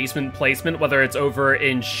basement placement, whether it's over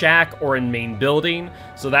in shack or in main building.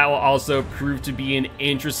 So that will also prove to be an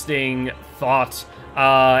interesting thought,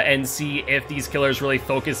 and see if these killers really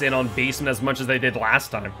focus in on basement as much as they did last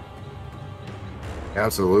time.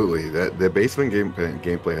 Absolutely, the basement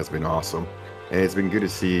gameplay has been awesome, and it's been good to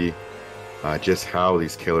see just how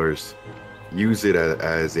these killers use it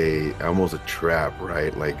as almost a trap,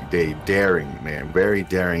 right? Like they daring, man, very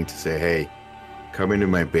daring to say, hey, come into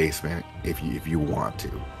my basement if you want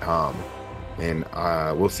to. And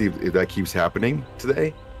we'll see if that keeps happening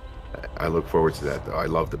today. I look forward to that, though. I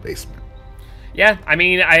love the basement. Yeah, I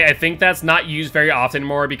mean, I think that's not used very often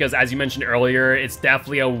anymore because, as you mentioned earlier, it's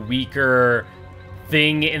definitely a weaker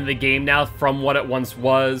thing in the game now from what it once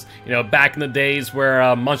was. You know, back in the days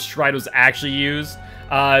where Monster Ride was actually used,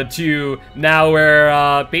 to now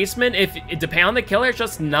where basement, if depending on the killer, it's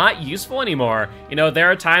just not useful anymore. You know,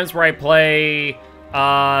 there are times where I play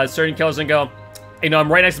certain killers and go, you know,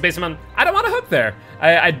 I'm right next to basement. I don't want to hook there.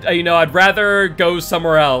 You know, I'd rather go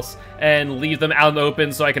somewhere else and leave them out in the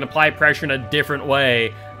open so I can apply pressure in a different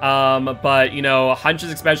way. But, you know,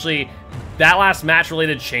 hunches especially, that last match really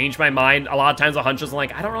did change my mind. A lot of times the hunches, I'm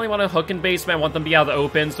like, I don't really want to hook in basement. I want them to be out of the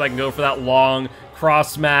open so I can go for that long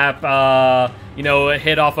cross map, you know,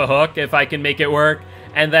 hit off a hook if I can make it work.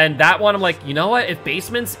 And then that one, I'm like, you know what? If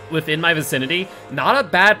basement's within my vicinity, not a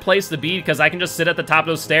bad place to be because I can just sit at the top of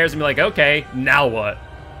those stairs and be like, okay, now what?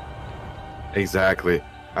 Exactly.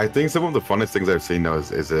 I think some of the funnest things I've seen though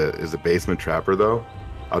is a basement trapper though.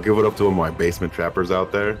 I'll give it up to one of my basement trappers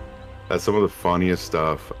out there. That's some of the funniest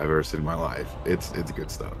stuff I've ever seen in my life. It's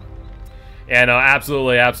good stuff. Yeah, no,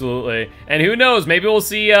 absolutely, absolutely. And who knows? Maybe we'll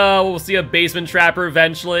see a basement trapper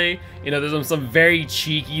eventually. You know, there's some very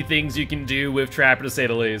cheeky things you can do with trapper, to say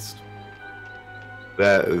the least.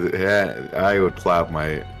 Yeah, I would clap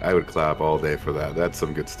all day for that. That's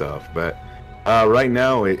some good stuff. But right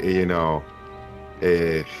now, you know,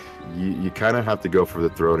 you kind of have to go for the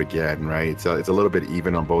throat again, right? So it's a little bit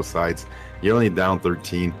even on both sides. You're only down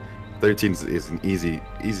 13. 13 is an easy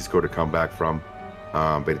score to come back from,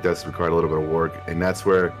 but it does require a little bit of work, and that's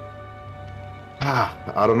where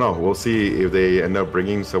I don't know. We'll see if they end up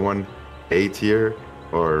bringing someone A tier,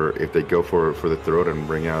 or if they go for the throat and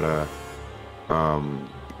bring out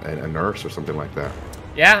a nurse or something like that.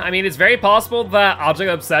 Yeah, I mean, it's very possible that Object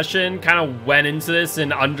of Obsession kind of went into this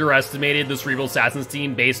and underestimated the Cerebral Assassins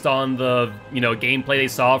team based on the, you know, gameplay they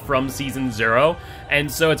saw from Season 0.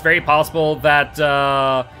 And so it's very possible that,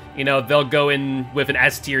 you know, they'll go in with an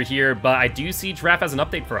S tier here, but I do see Giraffe has an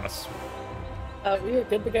update for us. We are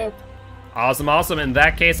good to go. Awesome, awesome. In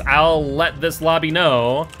that case, I'll let this lobby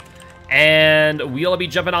know. And we'll be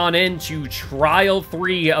jumping on into Trial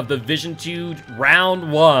 3 of Division 2,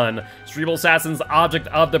 Round 1. Cerebral Assassin's Object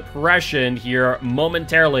of Depression here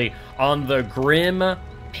momentarily on the Grim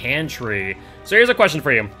Pantry. So here's a question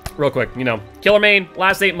for you, real quick. You know, Killer Main,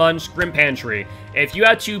 last 8 months, Grim Pantry. If you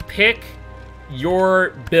had to pick your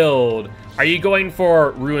build, are you going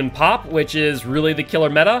for Ruin Pop, which is really the killer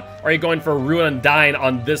meta, or are you going for Ruin Undying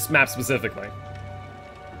on this map specifically?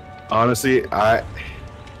 Honestly,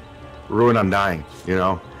 Ruin Undying, you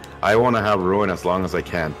know? I want to have Ruin as long as I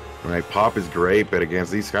can. Right? Pop is great, but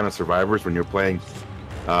against these kind of survivors, when you're playing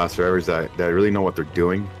survivors that really know what they're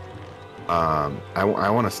doing, I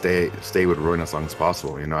want to stay with Ruin as long as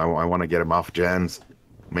possible. You know, I want to get them off gens,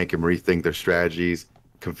 make them rethink their strategies,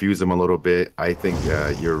 confuse them a little bit. I think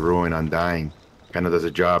your Ruin Undying kind of does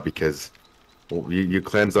a job because you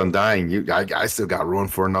cleanse Undying. I still got Ruin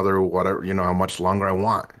for another whatever, you know, how much longer I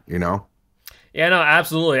want, you know? Yeah, no,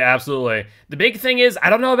 absolutely, absolutely. The big thing is, I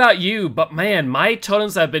don't know about you, but man, my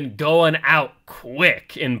totems have been going out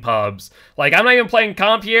quick in pubs. Like, I'm not even playing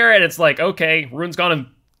comp here, and it's like, okay, Rune's gone in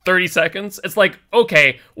 30 seconds. It's like,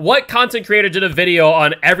 okay, what content creator did a video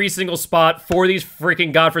on every single spot for these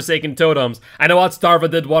freaking godforsaken totems? I know Starva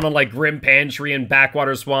did one on, like, Grim Pantry and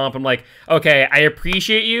Backwater Swamp. I'm like, okay, I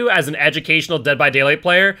appreciate you as an educational Dead by Daylight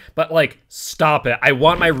player, but, like, stop it. I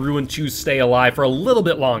want my Ruin to stay alive for a little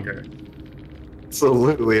bit longer.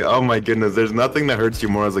 Absolutely. Oh my goodness. There's nothing that hurts you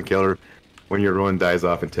more as a killer when your Ruin dies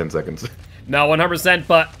off in 10 seconds. No, 100%,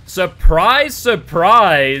 but surprise,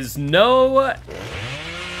 surprise, no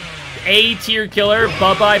A-tier killer.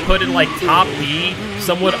 Bubba I put in like top B.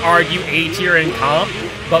 Some would argue A-tier in comp,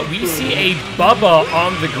 but we see a Bubba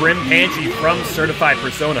on the Grim Pantry from Certified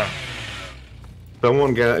Persona.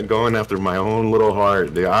 Someone going after my own little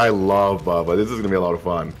heart. I love Bubba. This is going to be a lot of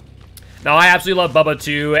fun. No, I absolutely love Bubba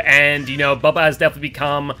too, and, you know, Bubba has definitely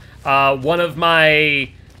become one of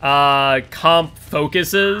my comp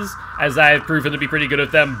focuses, as I've proven to be pretty good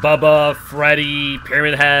with them. Bubba, Freddy,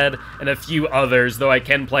 Pyramid Head, and a few others, though I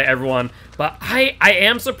can play everyone. But I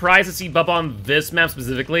am surprised to see Bubba on this map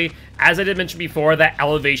specifically. As I did mention before, that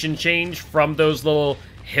elevation change from those little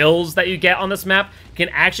hills that you get on this map can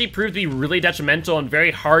actually prove to be really detrimental and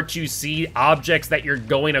very hard to see objects that you're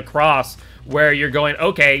going across, where you're going,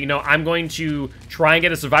 okay, you know, I'm going to try and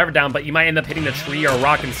get a survivor down, but you might end up hitting a tree or a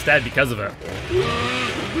rock instead because of it.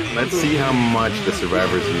 Let's see how much the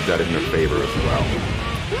survivors use that in their favor as well.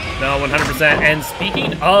 No, 100%. And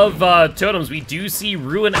speaking of totems, we do see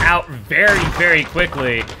Ruin out very, very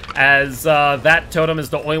quickly, as that totem is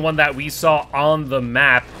the only one that we saw on the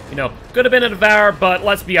map. You know, could have been a Devour, but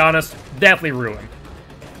let's be honest, definitely Ruin.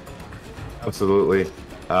 Absolutely.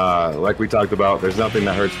 Like we talked about, there's nothing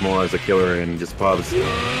that hurts more as a killer in just pubs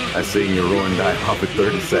as seeing your Ruin die off in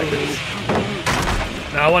 30 seconds.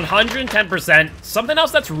 Now, 110%. Something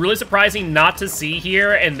else that's really surprising not to see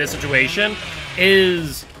here in this situation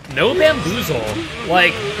is no Bamboozle.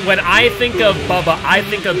 Like, when I think of Bubba, I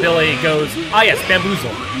think of Billy goes, ah yes,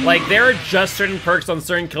 Bamboozle. Like, there are just certain perks on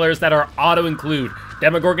certain killers that are auto-include.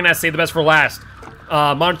 Demogorgon has Save the Best for last.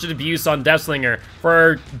 Monster Abuse on Deathslinger.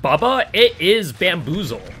 For Bubba, it is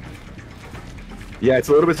Bamboozle. Yeah, it's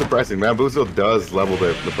a little bit surprising. Bamboozle does level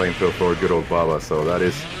the playing field for good old Bubba, so that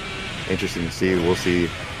is interesting to see. We'll see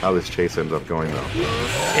how this chase ends up going, though.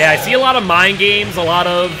 Yeah, I see a lot of mind games, a lot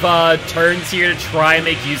of turns here to try and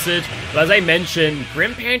make usage. But as I mentioned,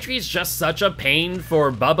 Grim Pantry is just such a pain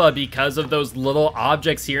for Bubba because of those little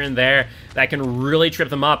objects here and there that can really trip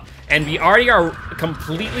them up. And we already are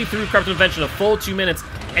completely through Corrupted Invention, a full 2 minutes.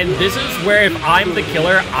 And this is where, if I'm the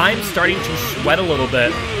killer, I'm starting to sweat a little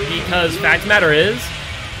bit. Because fact of the matter is,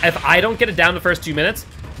 if I don't get it down the first 2 minutes,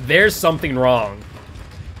 there's something wrong.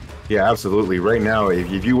 Yeah, absolutely. Right now,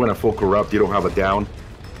 if you went a full corrupt, you don't have a down,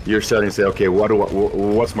 you're starting to say, okay,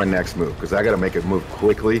 what's my next move? Because I got to make it move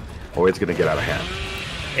quickly, or it's going to get out of hand.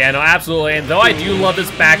 Yeah, no, absolutely. And though I do love this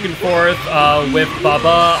back and forth with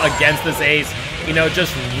Bubba against this ace, you know,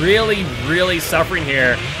 just really, really suffering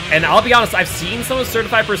here. And I'll be honest, I've seen some of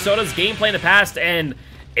Certified Persona's gameplay in the past, and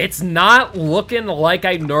it's not looking like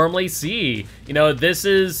I normally see. You know, this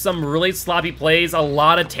is some really sloppy plays, a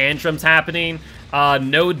lot of tantrums happening.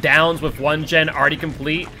 No downs with 1 gen already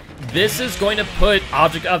complete. This is going to put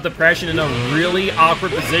Object of Depression in a really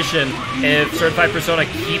awkward position if Certified Persona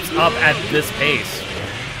keeps up at this pace.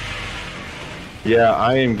 Yeah,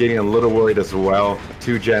 I am getting a little worried as well.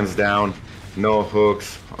 2 gens down, no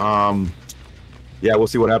hooks. Yeah, we'll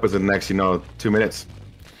see what happens in the next, 2 minutes.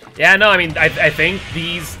 Yeah, no, I mean, I think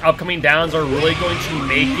these upcoming downs are really going to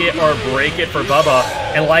make it or break it for Bubba.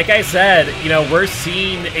 And like I said, we're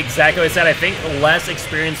seeing exactly what I said. I think less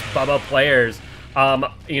experienced Bubba players,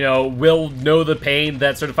 will know the pain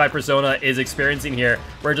that Certified Persona is experiencing here.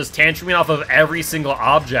 We're just tantruming off of every single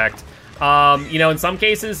object. In some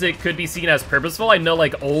cases, it could be seen as purposeful. I know,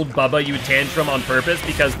 like, old Bubba, you would tantrum on purpose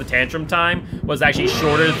because the tantrum time was actually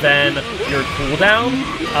shorter than your cooldown.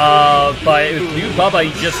 But with new Bubba,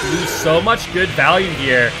 you just lose so much good value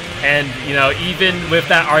here. And, even with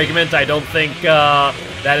that argument, I don't think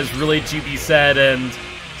that is really to be said. And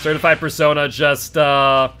Certified Persona just,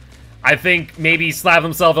 I think maybe slap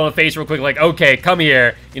himself on the face real quick, like, okay, come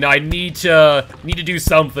here. I need to do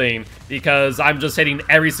something because I'm just hitting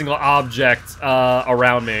every single object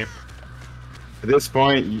around me. At this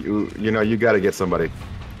point, you got to get somebody.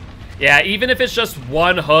 Yeah, even if it's just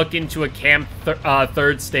 1 hook into a camp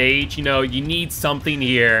third stage, you need something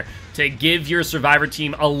here to give your Survivor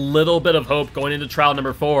team a little bit of hope going into trial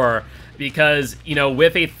number 4. Because,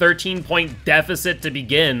 with a 13-point deficit to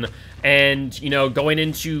begin, and, going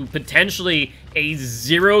into potentially a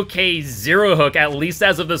 0K 0 hook, at least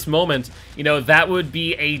as of this moment, that would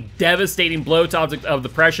be a devastating blow to Object of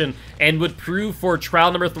Depression and would prove for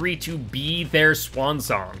trial number 3 to be their swan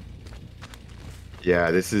song.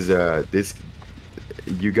 Yeah, this is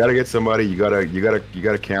you got to get somebody. You got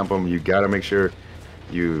to camp them. You got to make sure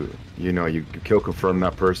you kill confirm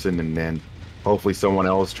that person, and then hopefully someone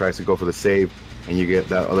else tries to go for the save and you get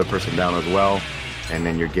that other person down as well, and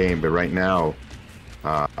then your game. But right now,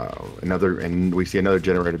 we see another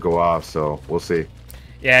generator go off, so we'll see.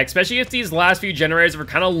 Yeah, especially if these last few generators, we're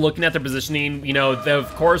kind of looking at their positioning. There,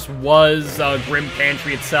 of course, was Grim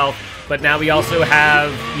Pantry itself, but now we also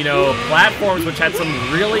have, platforms which had some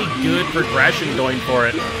really good progression going for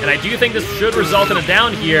it. And I do think this should result in a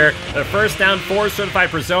down here, the first down for Certified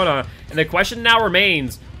Persona. And the question now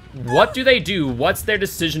remains, what do they do? What's their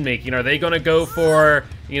decision making? Are they going to go for,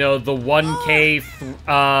 the 1K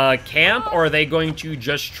camp, or are they going to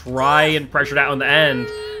just try and pressure it out on the end?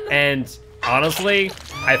 And honestly,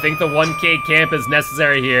 I think the 1K camp is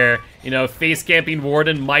necessary here. Face camping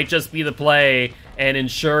Warden might just be the play and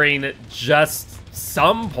ensuring just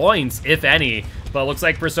some points, if any. But it looks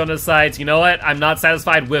like Persona decides, you know what, I'm not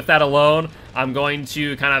satisfied with that alone. I'm going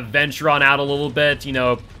to kind of venture on out a little bit,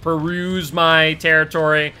 peruse my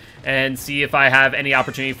territory and see if I have any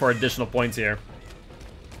opportunity for additional points here.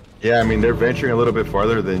 Yeah, I mean, they're venturing a little bit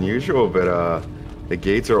farther than usual, but the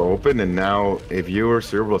gates are open, and now if you are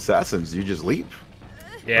Cerebral Assassins, you just leave.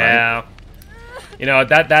 Yeah. Right?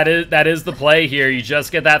 That is the play here. You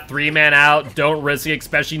just get that 3-man out. Don't risk it,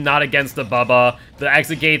 especially not against the Bubba. The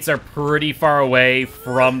exit gates are pretty far away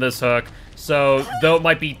from this hook. So, though it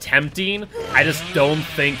might be tempting, I just don't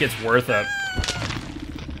think it's worth it.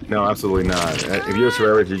 No, absolutely not. If you're a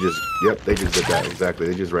Survivor, they just did that. Exactly.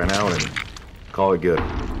 They just ran out and call it good.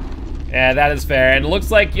 Yeah, that is fair. And it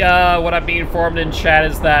looks like what I'm being informed in chat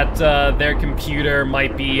is that their computer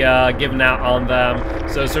might be giving out on them.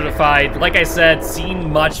 So Certified, like I said,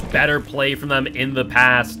 seen much better play from them in the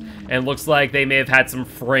past. And looks like they may have had some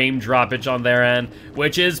frame droppage on their end,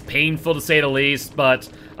 which is painful to say the least, but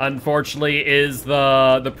unfortunately is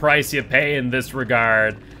the price you pay in this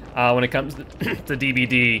regard. When it comes to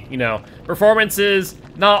DBD, you know, performance is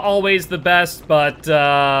not always the best, but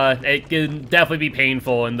it can definitely be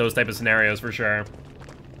painful in those type of scenarios for sure.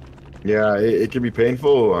 Yeah, it can be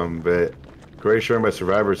painful, but great showing by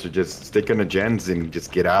survivors to just stick in the gens and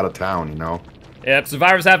just get out of town, you know. Yep,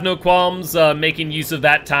 survivors have no qualms making use of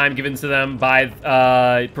that time given to them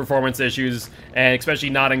by performance issues, and especially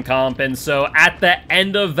not in comp. And so at the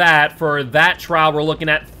end of that, for that trial, we're looking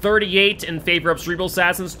at 38 in favor of Cerebral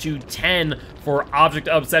Assassins to 10 for Object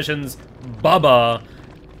of Obsession's Bubba,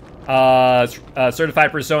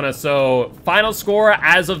 Certified Persona. So final score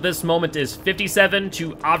as of this moment is 57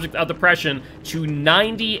 to Object of Depression to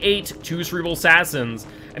 98 to Cerebral Assassins.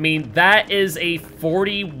 I mean, that is a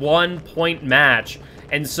 41-point match,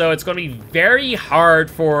 and so it's going to be very hard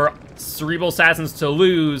for Cerebral Assassins to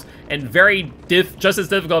lose, and just as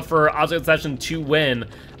difficult for Object Obsession to win.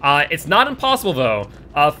 It's not impossible, though.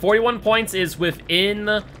 41 points is within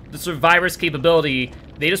the Survivor's capability.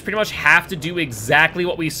 They just pretty much have to do exactly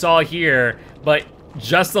what we saw here, but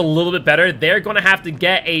just a little bit better. They're going to have to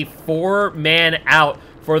get a 4-man out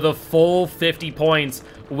for the full 50 points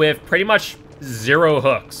with pretty much 0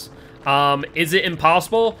 hooks. Is it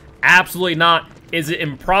impossible? Absolutely not. Is it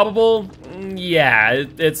improbable? Yeah,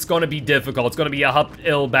 it's going to be difficult. It's going to be a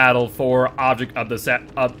uphill battle for Object of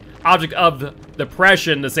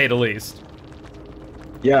Depression, to say the least.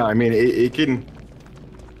 Yeah, I mean, it can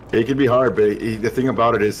be hard, but the thing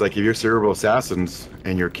about it is, like, if you're Cerebral Assassins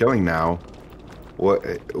and you're killing now,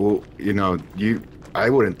 you know, I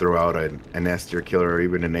wouldn't throw out an S tier killer or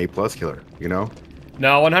even an A+ killer, you know?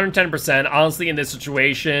 No, 110%. Honestly, in this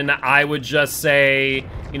situation, I would just say,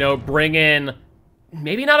 you know, bring in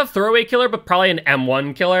maybe not a throwaway killer, but probably an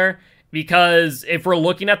M1 killer. Because if we're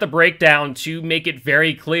looking at the breakdown to make it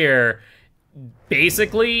very clear,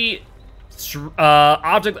 basically,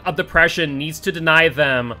 Object of Depression needs to deny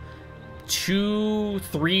them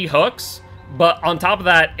 2-3 hooks. But on top of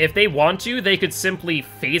that, if they want to, they could simply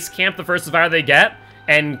face camp the first survivor they get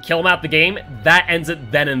and kill them out the game. That ends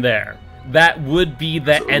it then and there. That would be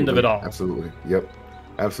the end of it all. Absolutely. Yep.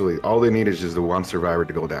 Absolutely. All they need is just the one survivor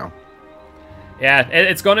to go down. Yeah,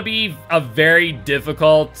 it's going to be a very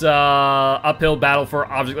difficult uphill battle for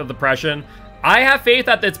Object of Depression. I have faith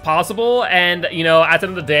that it's possible, and, you know, at the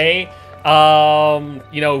end of the day,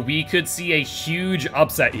 you know, we could see a huge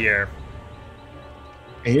upset here.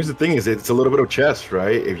 And here's the thing is, it's a little bit of chess,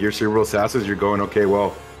 right? If you're Cerebral Assassins, you're going, okay,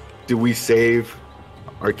 well, do we save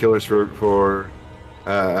our killers for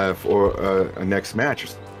a next match,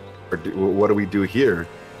 or what do we do here?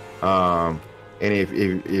 And if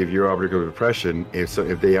you're Object of Depression, if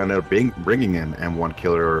they end up bringing in M1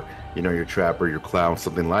 killer, or, you know, your trapper, your clown,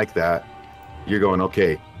 something like that, you're going,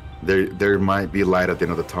 okay, there might be light at the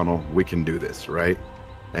end of the tunnel. We can do this, right?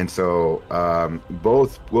 And so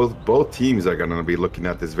both teams are going to be looking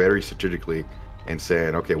at this very strategically and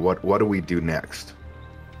saying, okay, what do we do next?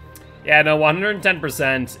 Yeah, no,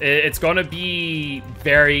 110%. It's going to be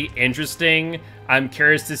very interesting. I'm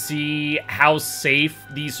curious to see how safe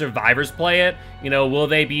these survivors play it. You know, will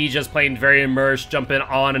they be just playing very immersed, jumping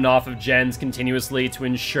on and off of gens continuously to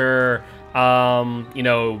ensure, you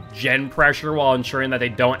know, gen pressure while ensuring that they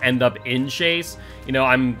don't end up in chase? You know,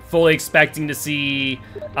 I'm fully expecting to see,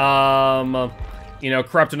 you know,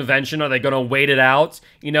 Corrupt Intervention. Are they going to wait it out?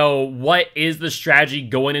 You know, what is the strategy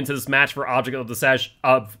going into this match for Object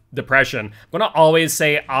of Depression? I'm going to always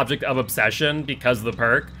say Object of Obsession because of the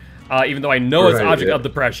perk, even though I know it's Object of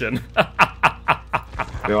Depression.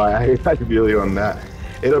 No, I feel you on that.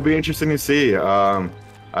 It'll be interesting to see. I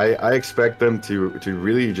expect them to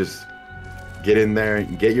really just get in there,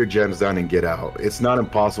 get your gems done, and get out. It's not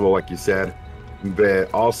impossible, like you said,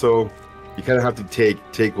 but also you kind of have to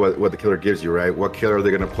take what the killer gives you, right? What killer are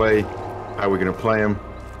they going to play? How are we going to play them?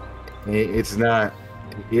 It's not.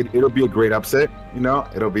 It'll be a great upset, you know.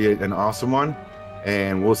 It'll be an awesome one,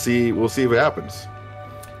 and we'll see if it happens.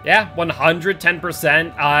 Yeah,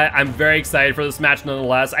 110%. I'm very excited for this match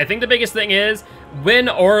nonetheless. I think the biggest thing is, win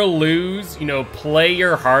or lose, you know, play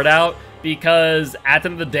your heart out, because at the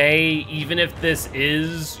end of the day, even if this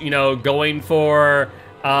is, you know, going for,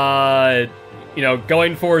 you know,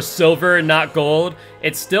 going for silver and not gold,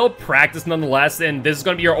 it's still practice nonetheless, and this is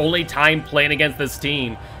going to be your only time playing against this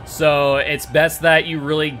team. So it's best that you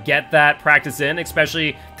really get that practice in,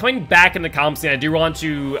 especially coming back in the comp scene. I do want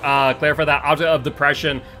to clarify that Object of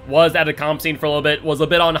Depression was at a comp scene for a little bit, was a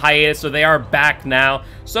bit on hiatus, so they are back now.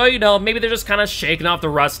 So, you know, maybe they're just kind of shaking off the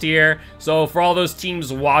rust here. So for all those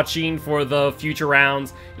teams watching for the future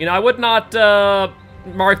rounds, you know, I would not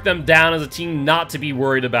mark them down as a team not to be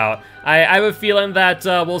worried about. I have a feeling that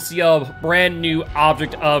we'll see a brand new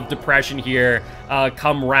Object of Depression here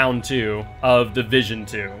come round 2 of Division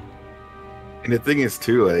 2. And the thing is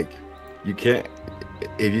too, like, you can't,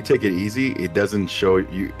 if you take it easy, it doesn't show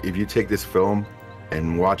you. If you take this film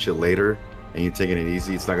and watch it later and you're taking it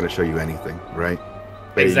easy, it's not going to show you anything, right?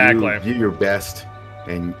 But exactly. If you do your best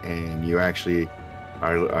and you actually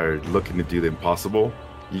are looking to do the impossible,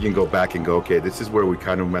 you can go back and go, okay, this is where we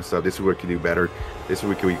kind of messed up. This is where we could do better. This is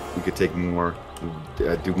where we could take more,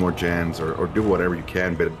 do more gens or do whatever you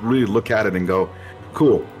can. But really look at it and go,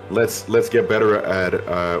 cool, let's get better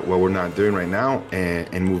at what we're not doing right now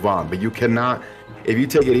and move on. But you cannot, if you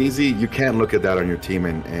take it easy, you can't look at that on your team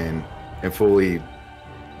and fully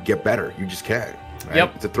get better. You just can't. Right?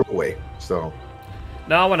 Yep. It's a throwaway. So.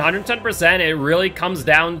 No, 110%. It really comes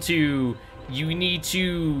down to you need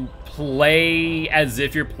to play as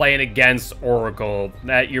if you're playing against Oracle,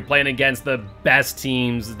 that you're playing against the best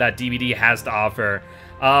teams that DBD has to offer.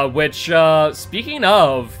 Which, speaking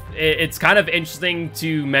of, it's kind of interesting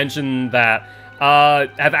to mention that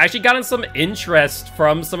I've actually gotten some interest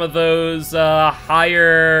from some of those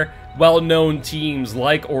higher well-known teams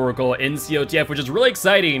like Oracle in COTF, which is really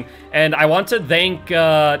exciting. And I want to thank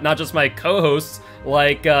not just my co-hosts,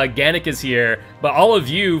 like Gannick is here, but all of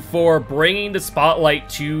you for bringing the spotlight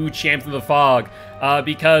to Champs of the Fog,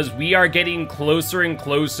 because we are getting closer and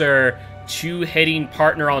closer to hitting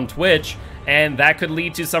partner on Twitch, and that could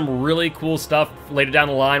lead to some really cool stuff later down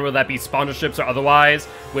the line, whether that be sponsorships or otherwise,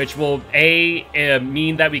 which will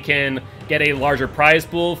mean that we can get a larger prize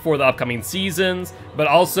pool for the upcoming seasons, but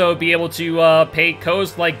also be able to pay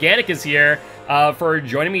co-hosts like Gannick is here for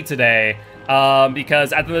joining me today.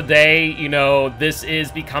 Because at the end of the day, you know, this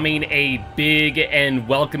is becoming a big and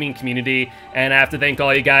welcoming community, and I have to thank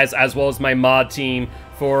all you guys, as well as my mod team,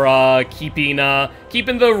 for keeping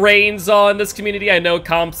the reins on this community. I know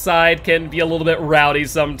comp side can be a little bit rowdy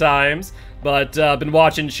sometimes, but been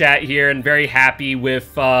watching chat here and very happy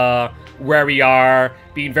with where we are,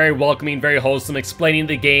 being very welcoming, very wholesome, explaining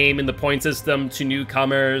the game and the point system to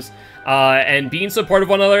newcomers. And being supportive of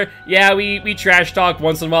one another. Yeah, we trash talk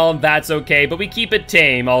once in a while, and that's okay, but we keep it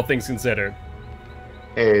tame, all things considered.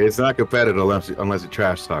 Hey, it's not competitive unless it's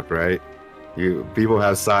trash talk, right? People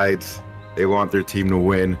have sides. They want their team to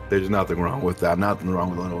win. There's nothing wrong with that. Nothing wrong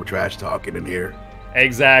with a little trash talking in here.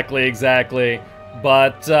 Exactly.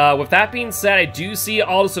 But with that being said, I do see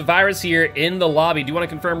all the survivors here in the lobby. Do you want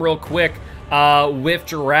to confirm real quick with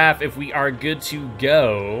Giraffe if we are good to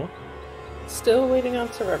go? Still waiting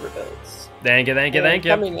on survivor builds. Thank you.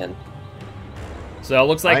 Coming in. So it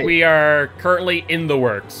looks like we are currently in the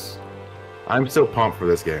works. I'm so pumped for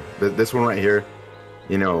this game. This one right here,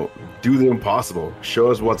 you know, do the impossible.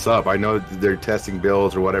 Show us what's up. I know they're testing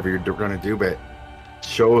builds or whatever you're going to do, but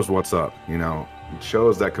show us what's up. You know, show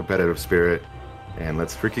us that competitive spirit, and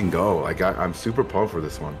let's freaking go. I'm super pumped for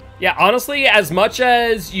this one. Yeah, honestly, as much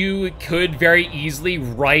as you could very easily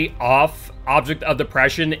write off Object of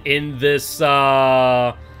Depression in this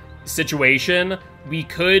situation, we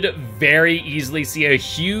could very easily see a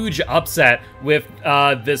huge upset with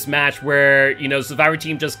this match where, you know, Survivor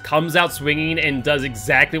team just comes out swinging and does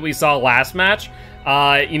exactly what we saw last match.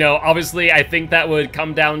 You know, obviously, I think that would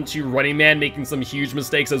come down to Running Man making some huge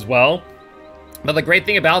mistakes as well. But the great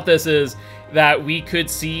thing about this is that we could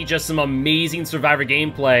see just some amazing Survivor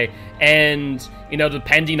gameplay, and, you know,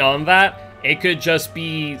 depending on that, it could just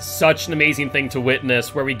be such an amazing thing to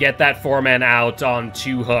witness, where we get that 4-man out on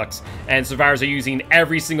 2 hooks, and Survivors are using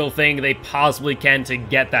every single thing they possibly can to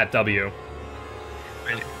get that W.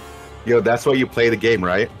 Yo, that's why you play the game,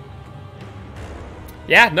 right?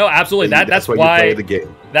 Yeah, no, absolutely. That's why you play the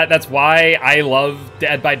game. That's why I love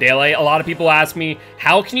Dead by Daylight. A lot of people ask me,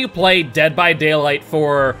 how can you play Dead by Daylight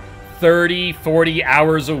for 30, 40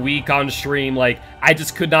 hours a week on stream? Like, I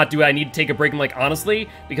just could not do it. I need to take a break. I'm like, honestly,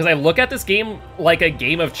 because I look at this game like a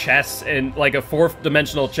game of chess, and like a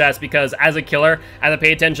 4th-dimensional chess, because as a killer, I have to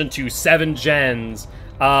pay attention to 7 gens,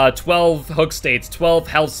 12 hook states, 12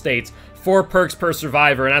 health states, 4 perks per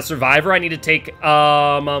survivor, and as survivor, I need to take,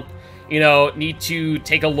 you know,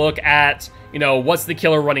 take a look at, you know, what's the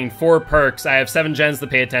killer running, 4 perks, I have 7 gens to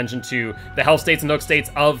pay attention to, the health states and hook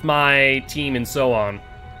states of my team, and so on.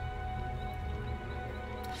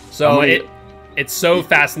 So it's so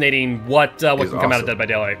fascinating what can come out of Dead by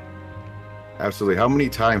Daylight. Absolutely. How many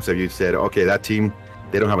times have you said, okay, that team,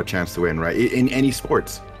 they don't have a chance to win, right? In any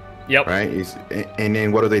sports. Yep. Right? And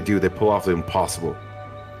then what do? They pull off the impossible.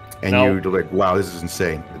 And you're like, wow, this is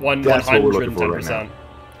insane. That's what we're looking for right now.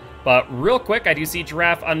 But real quick, I do see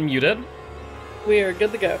Giraffe unmuted. We are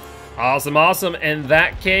good to go. Awesome, awesome. In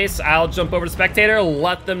that case, I'll jump over to Spectator,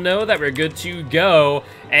 let them know that we're good to go.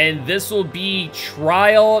 And this will be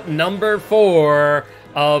trial number 4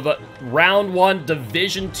 of Round 1,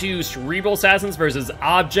 Division 2, Cerebral Assassins versus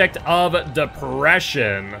Object of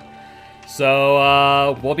Depression.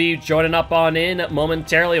 So, we'll be joining up on in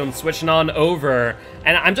momentarily and switching on over.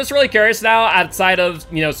 And I'm just really curious now, outside of,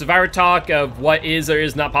 you know, Survivor talk of what is or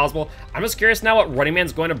is not possible, I'm just curious now what Running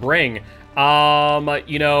Man's going to bring.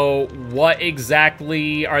 You know, what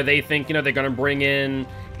exactly are they thinking? Are they going to bring in,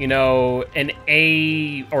 you know, an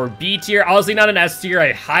A or B tier? Obviously not an S tier,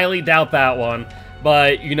 I highly doubt that one.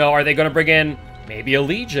 But, you know, are they going to bring in maybe a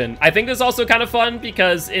Legion? I think this is also kind of fun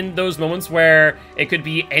because in those moments where it could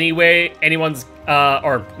be anyone's,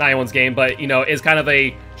 or not anyone's game, but, you know, is kind of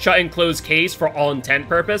a shut and closed case for all intent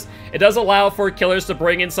purpose, it does allow for killers to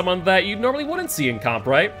bring in someone that you normally wouldn't see in comp,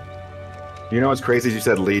 right? You know what's crazy is you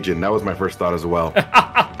said Legion. That was my first thought as well.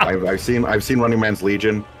 I've seen Running Man's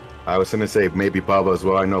Legion. I was going to say maybe Bubba as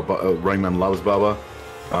well. I know Running Man loves Bubba.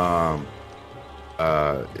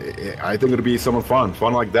 I think it'll be someone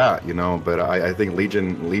fun like that, you know. But I think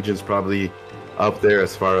Legion's probably up there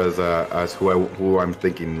as far as who I'm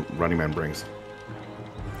thinking Running Man brings.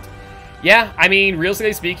 Yeah, I mean,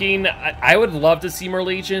 realistically speaking, I would love to see more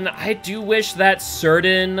Legion. I do wish that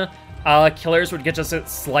certain killers would get just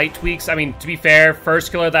slight tweaks. I mean, to be fair,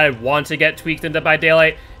 first killer that I'd want to get tweaked in Dead by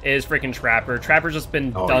Daylight is freaking Trapper. Trapper's just been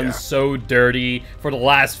done so dirty for the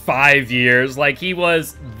last 5 years. Like, he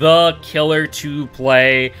was the killer to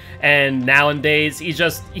play, and nowadays,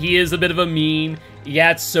 he is a bit of a meme. Yeah,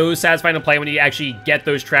 it's so satisfying to play when you actually get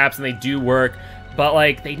those traps and they do work. But,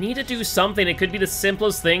 like, they need to do something. It could be the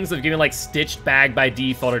simplest things of giving, like, Stitched Bag by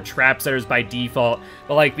default or Trap Setters by default.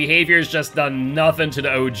 But, like, behavior's just done nothing to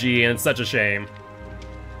the OG, and it's such a shame.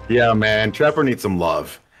 Yeah, man. Trapper needs some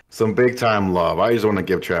love. Some big-time love. I just want to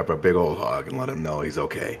give Trapper a big old hug and let him know he's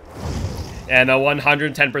okay. And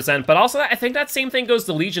 110%. But also, I think that same thing goes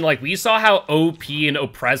to Legion. Like, we saw how OP and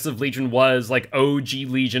oppressive Legion was, like OG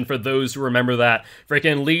Legion, for those who remember that.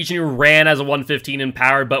 Freaking Legion who ran as a 115 in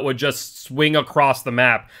power, but would just swing across the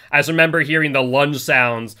map. I just remember hearing the lunge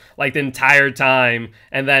sounds, like, the entire time,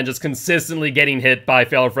 and then just consistently getting hit by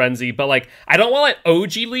Fatal Frenzy. But, like, I don't want, like,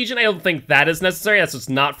 OG Legion. I don't think that is necessary. That's just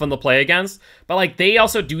not fun to play against. But, like, they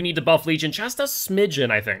also do need to buff Legion just a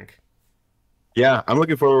smidgen, I think. Yeah, I'm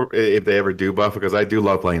looking forward if they ever do buff, because I do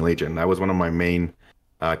love playing Legion. That was one of my main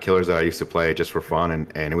killers that I used to play just for fun,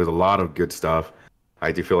 and it was a lot of good stuff.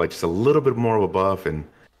 I do feel like just a little bit more of a buff, and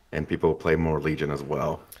people play more Legion as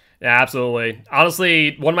well. Yeah, absolutely.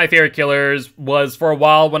 Honestly, one of my favorite killers was, for a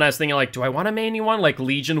while, when I was thinking, like, do I want to main anyone? Like,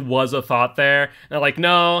 Legion was a thought there. And I'm like,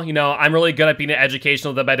 no, you know, I'm really good at being an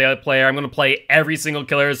educational Dead by Daylight player. I'm going to play every single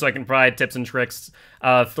killer so I can provide tips and tricks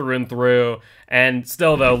through and through. And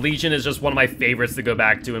still, though, Legion is just one of my favorites to go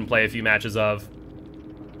back to and play a few matches of.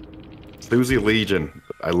 Susie Legion,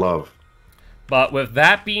 I love. But with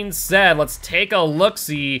that being said, let's take a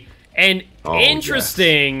look-see. And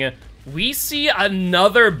interesting... Yes. We see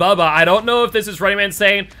another Bubba. I don't know if this is Running Man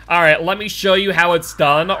saying, alright, let me show you how it's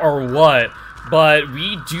done or what. But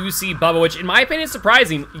we do see Bubba, which in my opinion is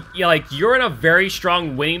surprising. Like, you're in a very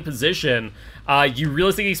strong winning position. You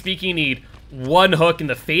realistically speaking need one hook in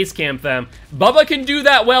the face camp them. Bubba can do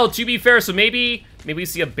that well, to be fair. So maybe we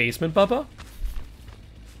see a basement Bubba?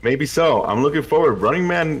 Maybe so. I'm looking forward. Running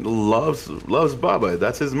Man loves Bubba.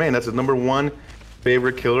 That's his main. That's his #1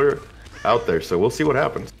 favorite killer out there. So we'll see what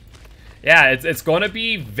happens. Yeah, it's going to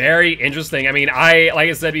be very interesting. I mean, like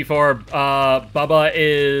I said before, Bubba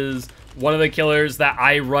is one of the killers that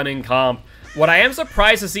I run in comp. What I am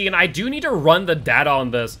surprised to see, and I do need to run the data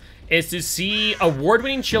on this, is to see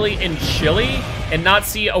award-winning Chili in Chili and not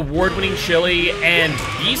see award-winning Chili and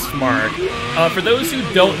Beastmark. For those who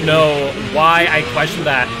don't know why I question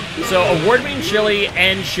that, so award-winning Chili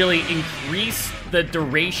and Chili increase the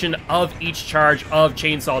duration of each charge of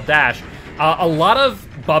Chainsaw Dash. A lot of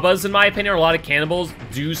Bubbas, in my opinion, or a lot of Cannibals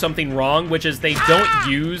do something wrong, which is they don't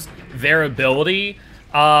use their ability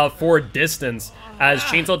for distance, as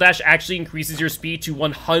Chainsaw Dash actually increases your speed to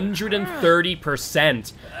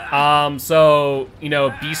 130%. So, you know,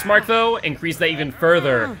 Beastmark, though, increase that even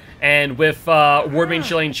further. And with Award-winning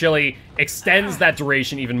Chili and Chili, extends that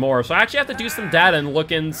duration even more. So I actually have to do some data and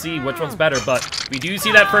look and see which one's better. But we do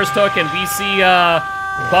see that first hook, and we see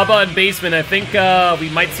Bubba and Basement. I think we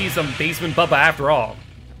might see some Basement Bubba after all.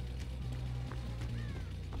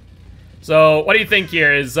 So, what do you think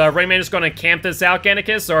here? Is Running Man just going to camp this out,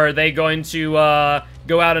 Gannicus, or are they going to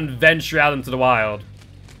go out and venture out into the wild?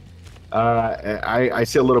 I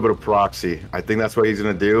see a little bit of proxy. I think that's what he's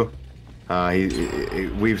going to do.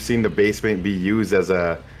 We've seen the basement be used as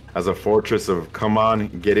a fortress of come on,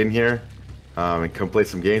 get in here, and come play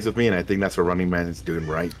some games with me. And I think that's what Running Man is doing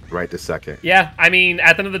right this second. Yeah, I mean,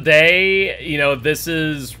 at the end of the day, you know, this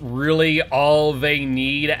is really all they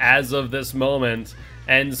need as of this moment.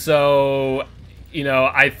 And so, you know,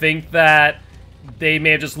 I think that they may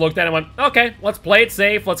have just looked at it and went, okay, let's play it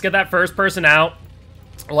safe. Let's get that first person out.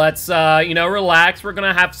 Let's, you know, relax. We're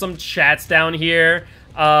going to have some chats down here.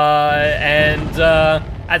 At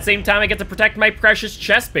the same time, I get to protect my precious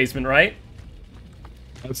chest, Basement, right?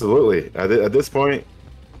 Absolutely. At this point,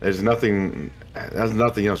 there's nothing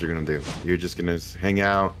else you're going to do. You're just going to hang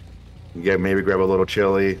out, maybe grab a little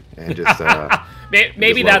chili, and just...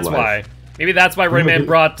 maybe that's why. Maybe that's why Running Man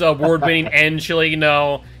brought award-winning and chili. You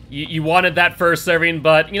know, you wanted that first serving,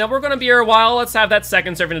 but, you know, we're going to be here a while. Let's have that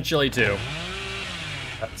second serving of chili, too.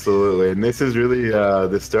 Absolutely. And this is really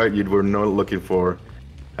the start you were not looking for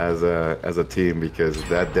as a team, because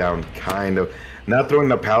that down kind of... Not throwing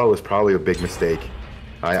the pallet was probably a big mistake.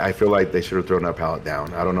 I feel like they should have thrown that pallet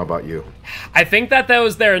down. I don't know about you. I think that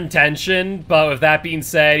was their intention, but with that being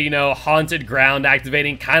said, you know, Haunted Ground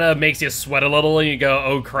activating kind of makes you sweat a little, and you go,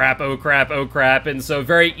 oh crap, oh crap, oh crap, and so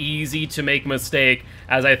very easy to make a mistake,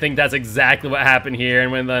 as I think that's exactly what happened here,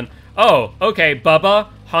 and when then, oh, okay, Bubba,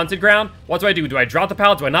 Haunted Ground, what do I do? Do I drop the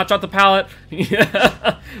pallet? Do I not drop the pallet?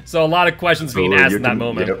 So a lot of questions being asked in that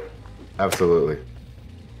moment. Yep. Absolutely.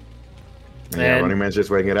 Yeah, Running Man's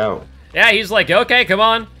just waiting it out. Yeah, he's like, okay, come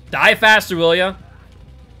on, die faster, will ya?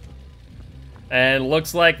 And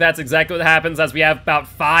looks like that's exactly what happens, as we have about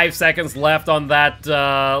 5 seconds left on that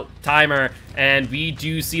timer. And we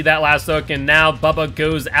do see that last hook, and now Bubba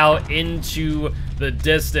goes out into the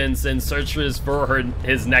distance and searches for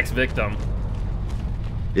his next victim.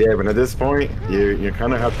 Yeah, but at this point, you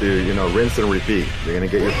kind of have to, you know, rinse and repeat. You're going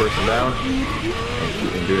to get your person down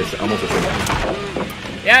and do this almost the same thing.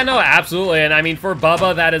 Yeah, no, absolutely. And I mean, for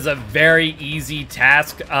Bubba, that is a very easy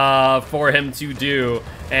task for him to do.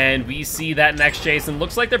 And we see that next chase, and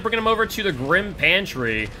looks like they're bringing him over to the Grim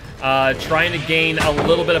Pantry, trying to gain a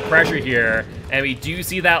little bit of pressure here. And we do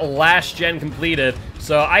see that last gen completed.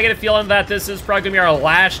 So I get a feeling that this is probably going to be our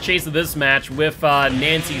last chase of this match with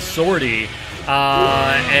Nancy Sortie.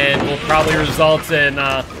 And will probably result in,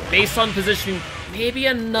 based on positioning, maybe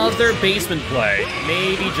another basement play.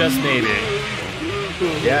 Maybe, just maybe.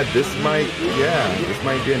 Yeah, this might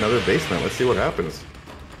be another basement. Let's see what happens.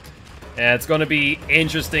 Yeah, it's going to be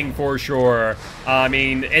interesting for sure. I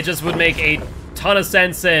mean, it just would make a ton of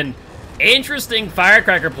sense, and interesting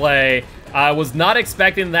firecracker play. I was not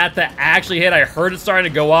expecting that to actually hit. I heard it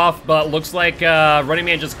starting to go off, but looks like Running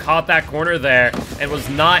Man just caught that corner there and was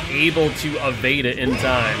not able to evade it in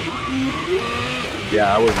time.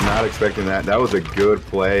 Yeah, I was not expecting that. That was a good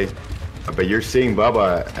play. But you're seeing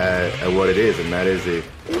Bubba at what it is, and that is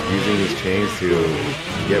using these chains to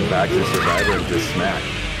get back to Survivor and just smack.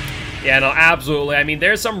 Yeah, no, absolutely. I mean,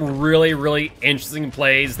 there's some really, really interesting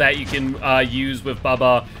plays that you can use with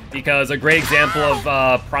Bubba, because a great example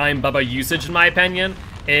of prime Bubba usage, in my opinion,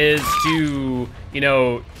 is to, you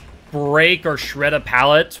know, break or shred a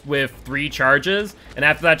pallet with 3 charges, and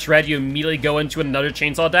after that shred, you immediately go into another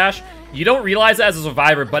chainsaw dash. You don't realize it as a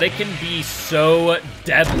survivor, but it can be so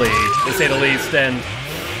deadly, to say the least, and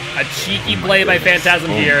a cheeky play by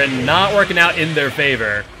Phantasm here, and not working out in their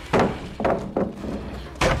favor.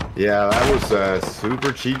 Yeah, that was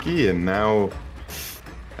super cheeky, and now,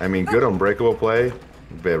 I mean, good unbreakable play,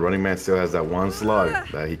 but Running Man still has that one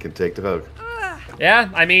slug that he can take to hook. Yeah,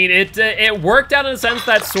 I mean, it worked out in the sense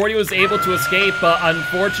that Sortie was able to escape, but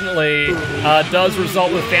unfortunately does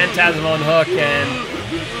result with Phantasm on hook,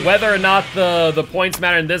 and whether or not the points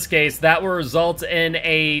matter in this case, that will result in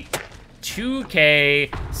a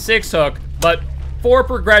 2K 6 hook, but 4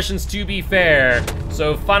 progressions to be fair.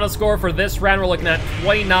 So final score for this round, we're looking at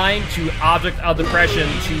 29 to Object of Depression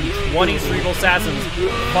to 20 Cerebral Assassins.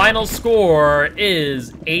 Final score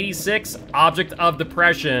is 86 Object of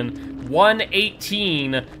Depression,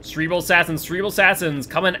 118 Cerebral Assassins. Cerebral Assassins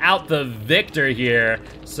coming out the victor here.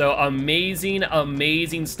 So amazing,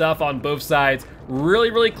 amazing stuff on both sides.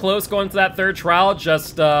 Really, really close going to that third trial.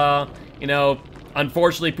 Just, you know,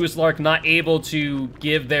 unfortunately, Pusalark not able to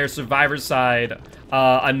give their survivor side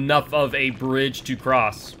enough of a bridge to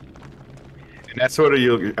cross. And that's what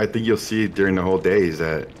I think you'll see during the whole day, is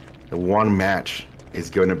that the one match is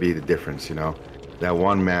going to be the difference, you know? that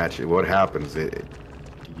one match, what happens?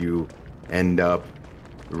 You end up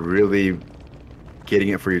really getting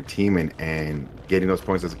it for your team and getting those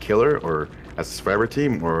points as a killer or as a survivor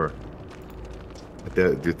team, or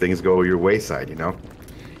do things go your wayside, you know?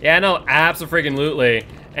 Yeah, no, absolutely.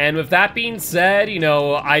 And with that being said, you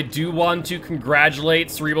know, I do want to congratulate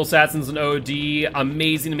Cerebral Assassins and OOD.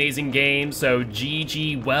 Amazing, amazing game. So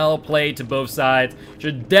GG, well played to both sides.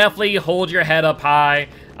 Should definitely hold your head up high.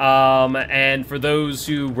 And for those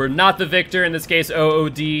who were not the victor, in this case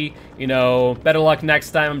OOD, you know, better luck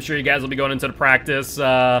next time. I'm sure you guys will be going into the practice.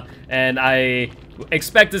 And I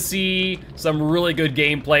expect to see some really good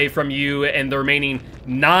gameplay from you in the remaining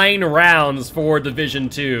 9 rounds for Division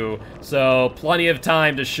 2. So plenty of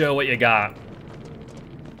time to show what you got.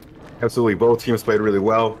 Absolutely. Both teams played really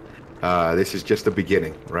well. This is just the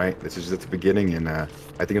beginning, right? This is just the beginning, and I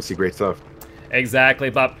think you'll see great stuff. Exactly,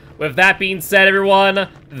 but with that being said, everyone,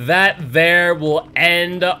 that there will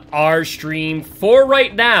end our stream for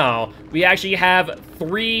right now. We actually have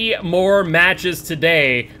 3 more matches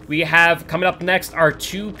today. We have coming up next our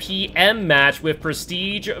 2 p.m. match with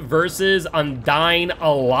Prestige versus Undying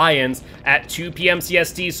Alliance at 2 p.m.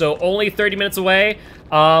 CST, so only 30 minutes away.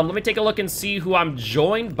 Let me take a look and see who I'm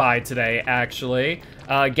joined by today, actually.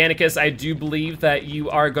 Gannicus, I do believe that you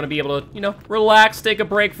are going to be able to, you know, relax, take a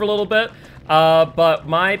break for a little bit. But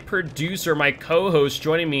my producer, my co-host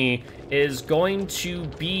joining me is going to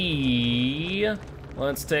be,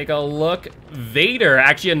 let's take a look, Vader,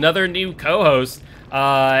 actually another new co-host,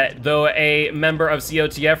 though a member of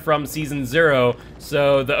COTF from Season 0.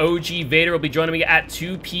 So the OG Vader will be joining me at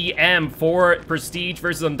 2 p.m. for Prestige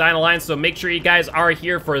versus Undying Alliance, so make sure you guys are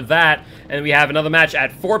here for that. And we have another match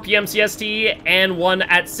at 4 p.m. CST and one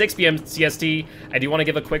at 6 p.m. CST. I do want to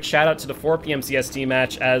give a quick shout out to the 4 p.m. CST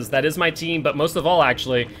match, as that is my team, but most of all,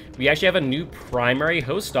 actually, we actually have a new primary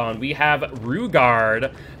host on. We have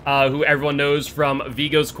Rugard, who everyone knows from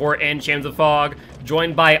Vigo's Court and Champions of Fog,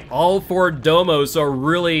 joined by all 4 Domos, so a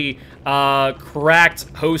really cracked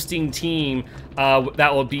hosting team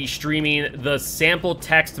that will be streaming the sample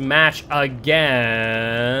text match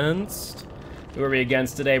against... Who are we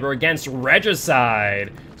against today? We're against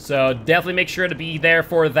Regicide. So definitely make sure to be there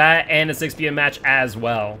for that and a 6 p.m. match as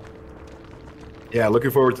well. Yeah,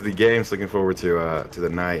 looking forward to the games. Looking forward to the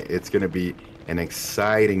night. It's gonna be an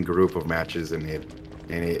exciting group of matches, and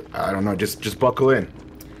I don't know, just buckle in.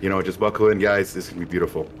 You know, just buckle in, guys. This is gonna be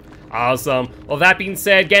beautiful. Awesome. Well, that being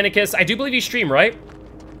said, Gannicus, I do believe you stream, right?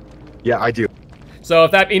 Yeah, I do. So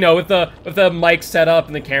if that, you know, with the mic set up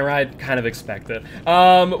and the camera, I'd kind of expect it.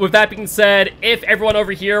 With that being said, if everyone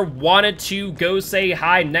over here wanted to go say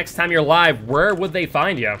hi next time you're live, where would they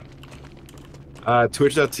find you?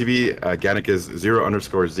 Twitch.tv, Gannicus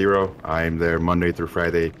 0_0. I'm there Monday through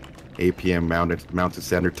Friday, 8 p.m. Mountain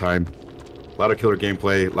Standard Time. A lot of killer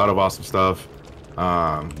gameplay, a lot of awesome stuff.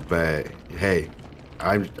 But hey,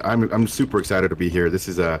 I'm super excited to be here. This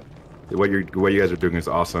is what you guys are doing is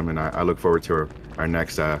awesome, and I look forward to our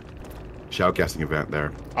next shoutcasting event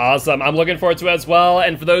there. Awesome. I'm looking forward to it as well.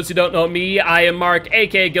 And for those who don't know me, I am Mark,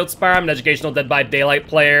 aka Guildspire. I'm an educational Dead by Daylight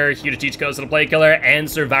player, here to teach ghosts how to play killer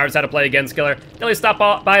and survivors how to play against killer. Definitely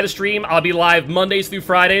stop by the stream. I'll be live Mondays through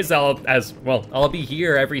Fridays. I'll be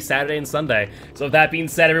here every Saturday and Sunday. So with that being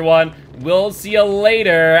said, everyone, we'll see you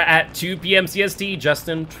later at 2 p.m. CST, just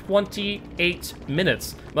in 28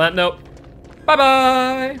 minutes. On that note,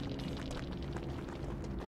 bye-bye!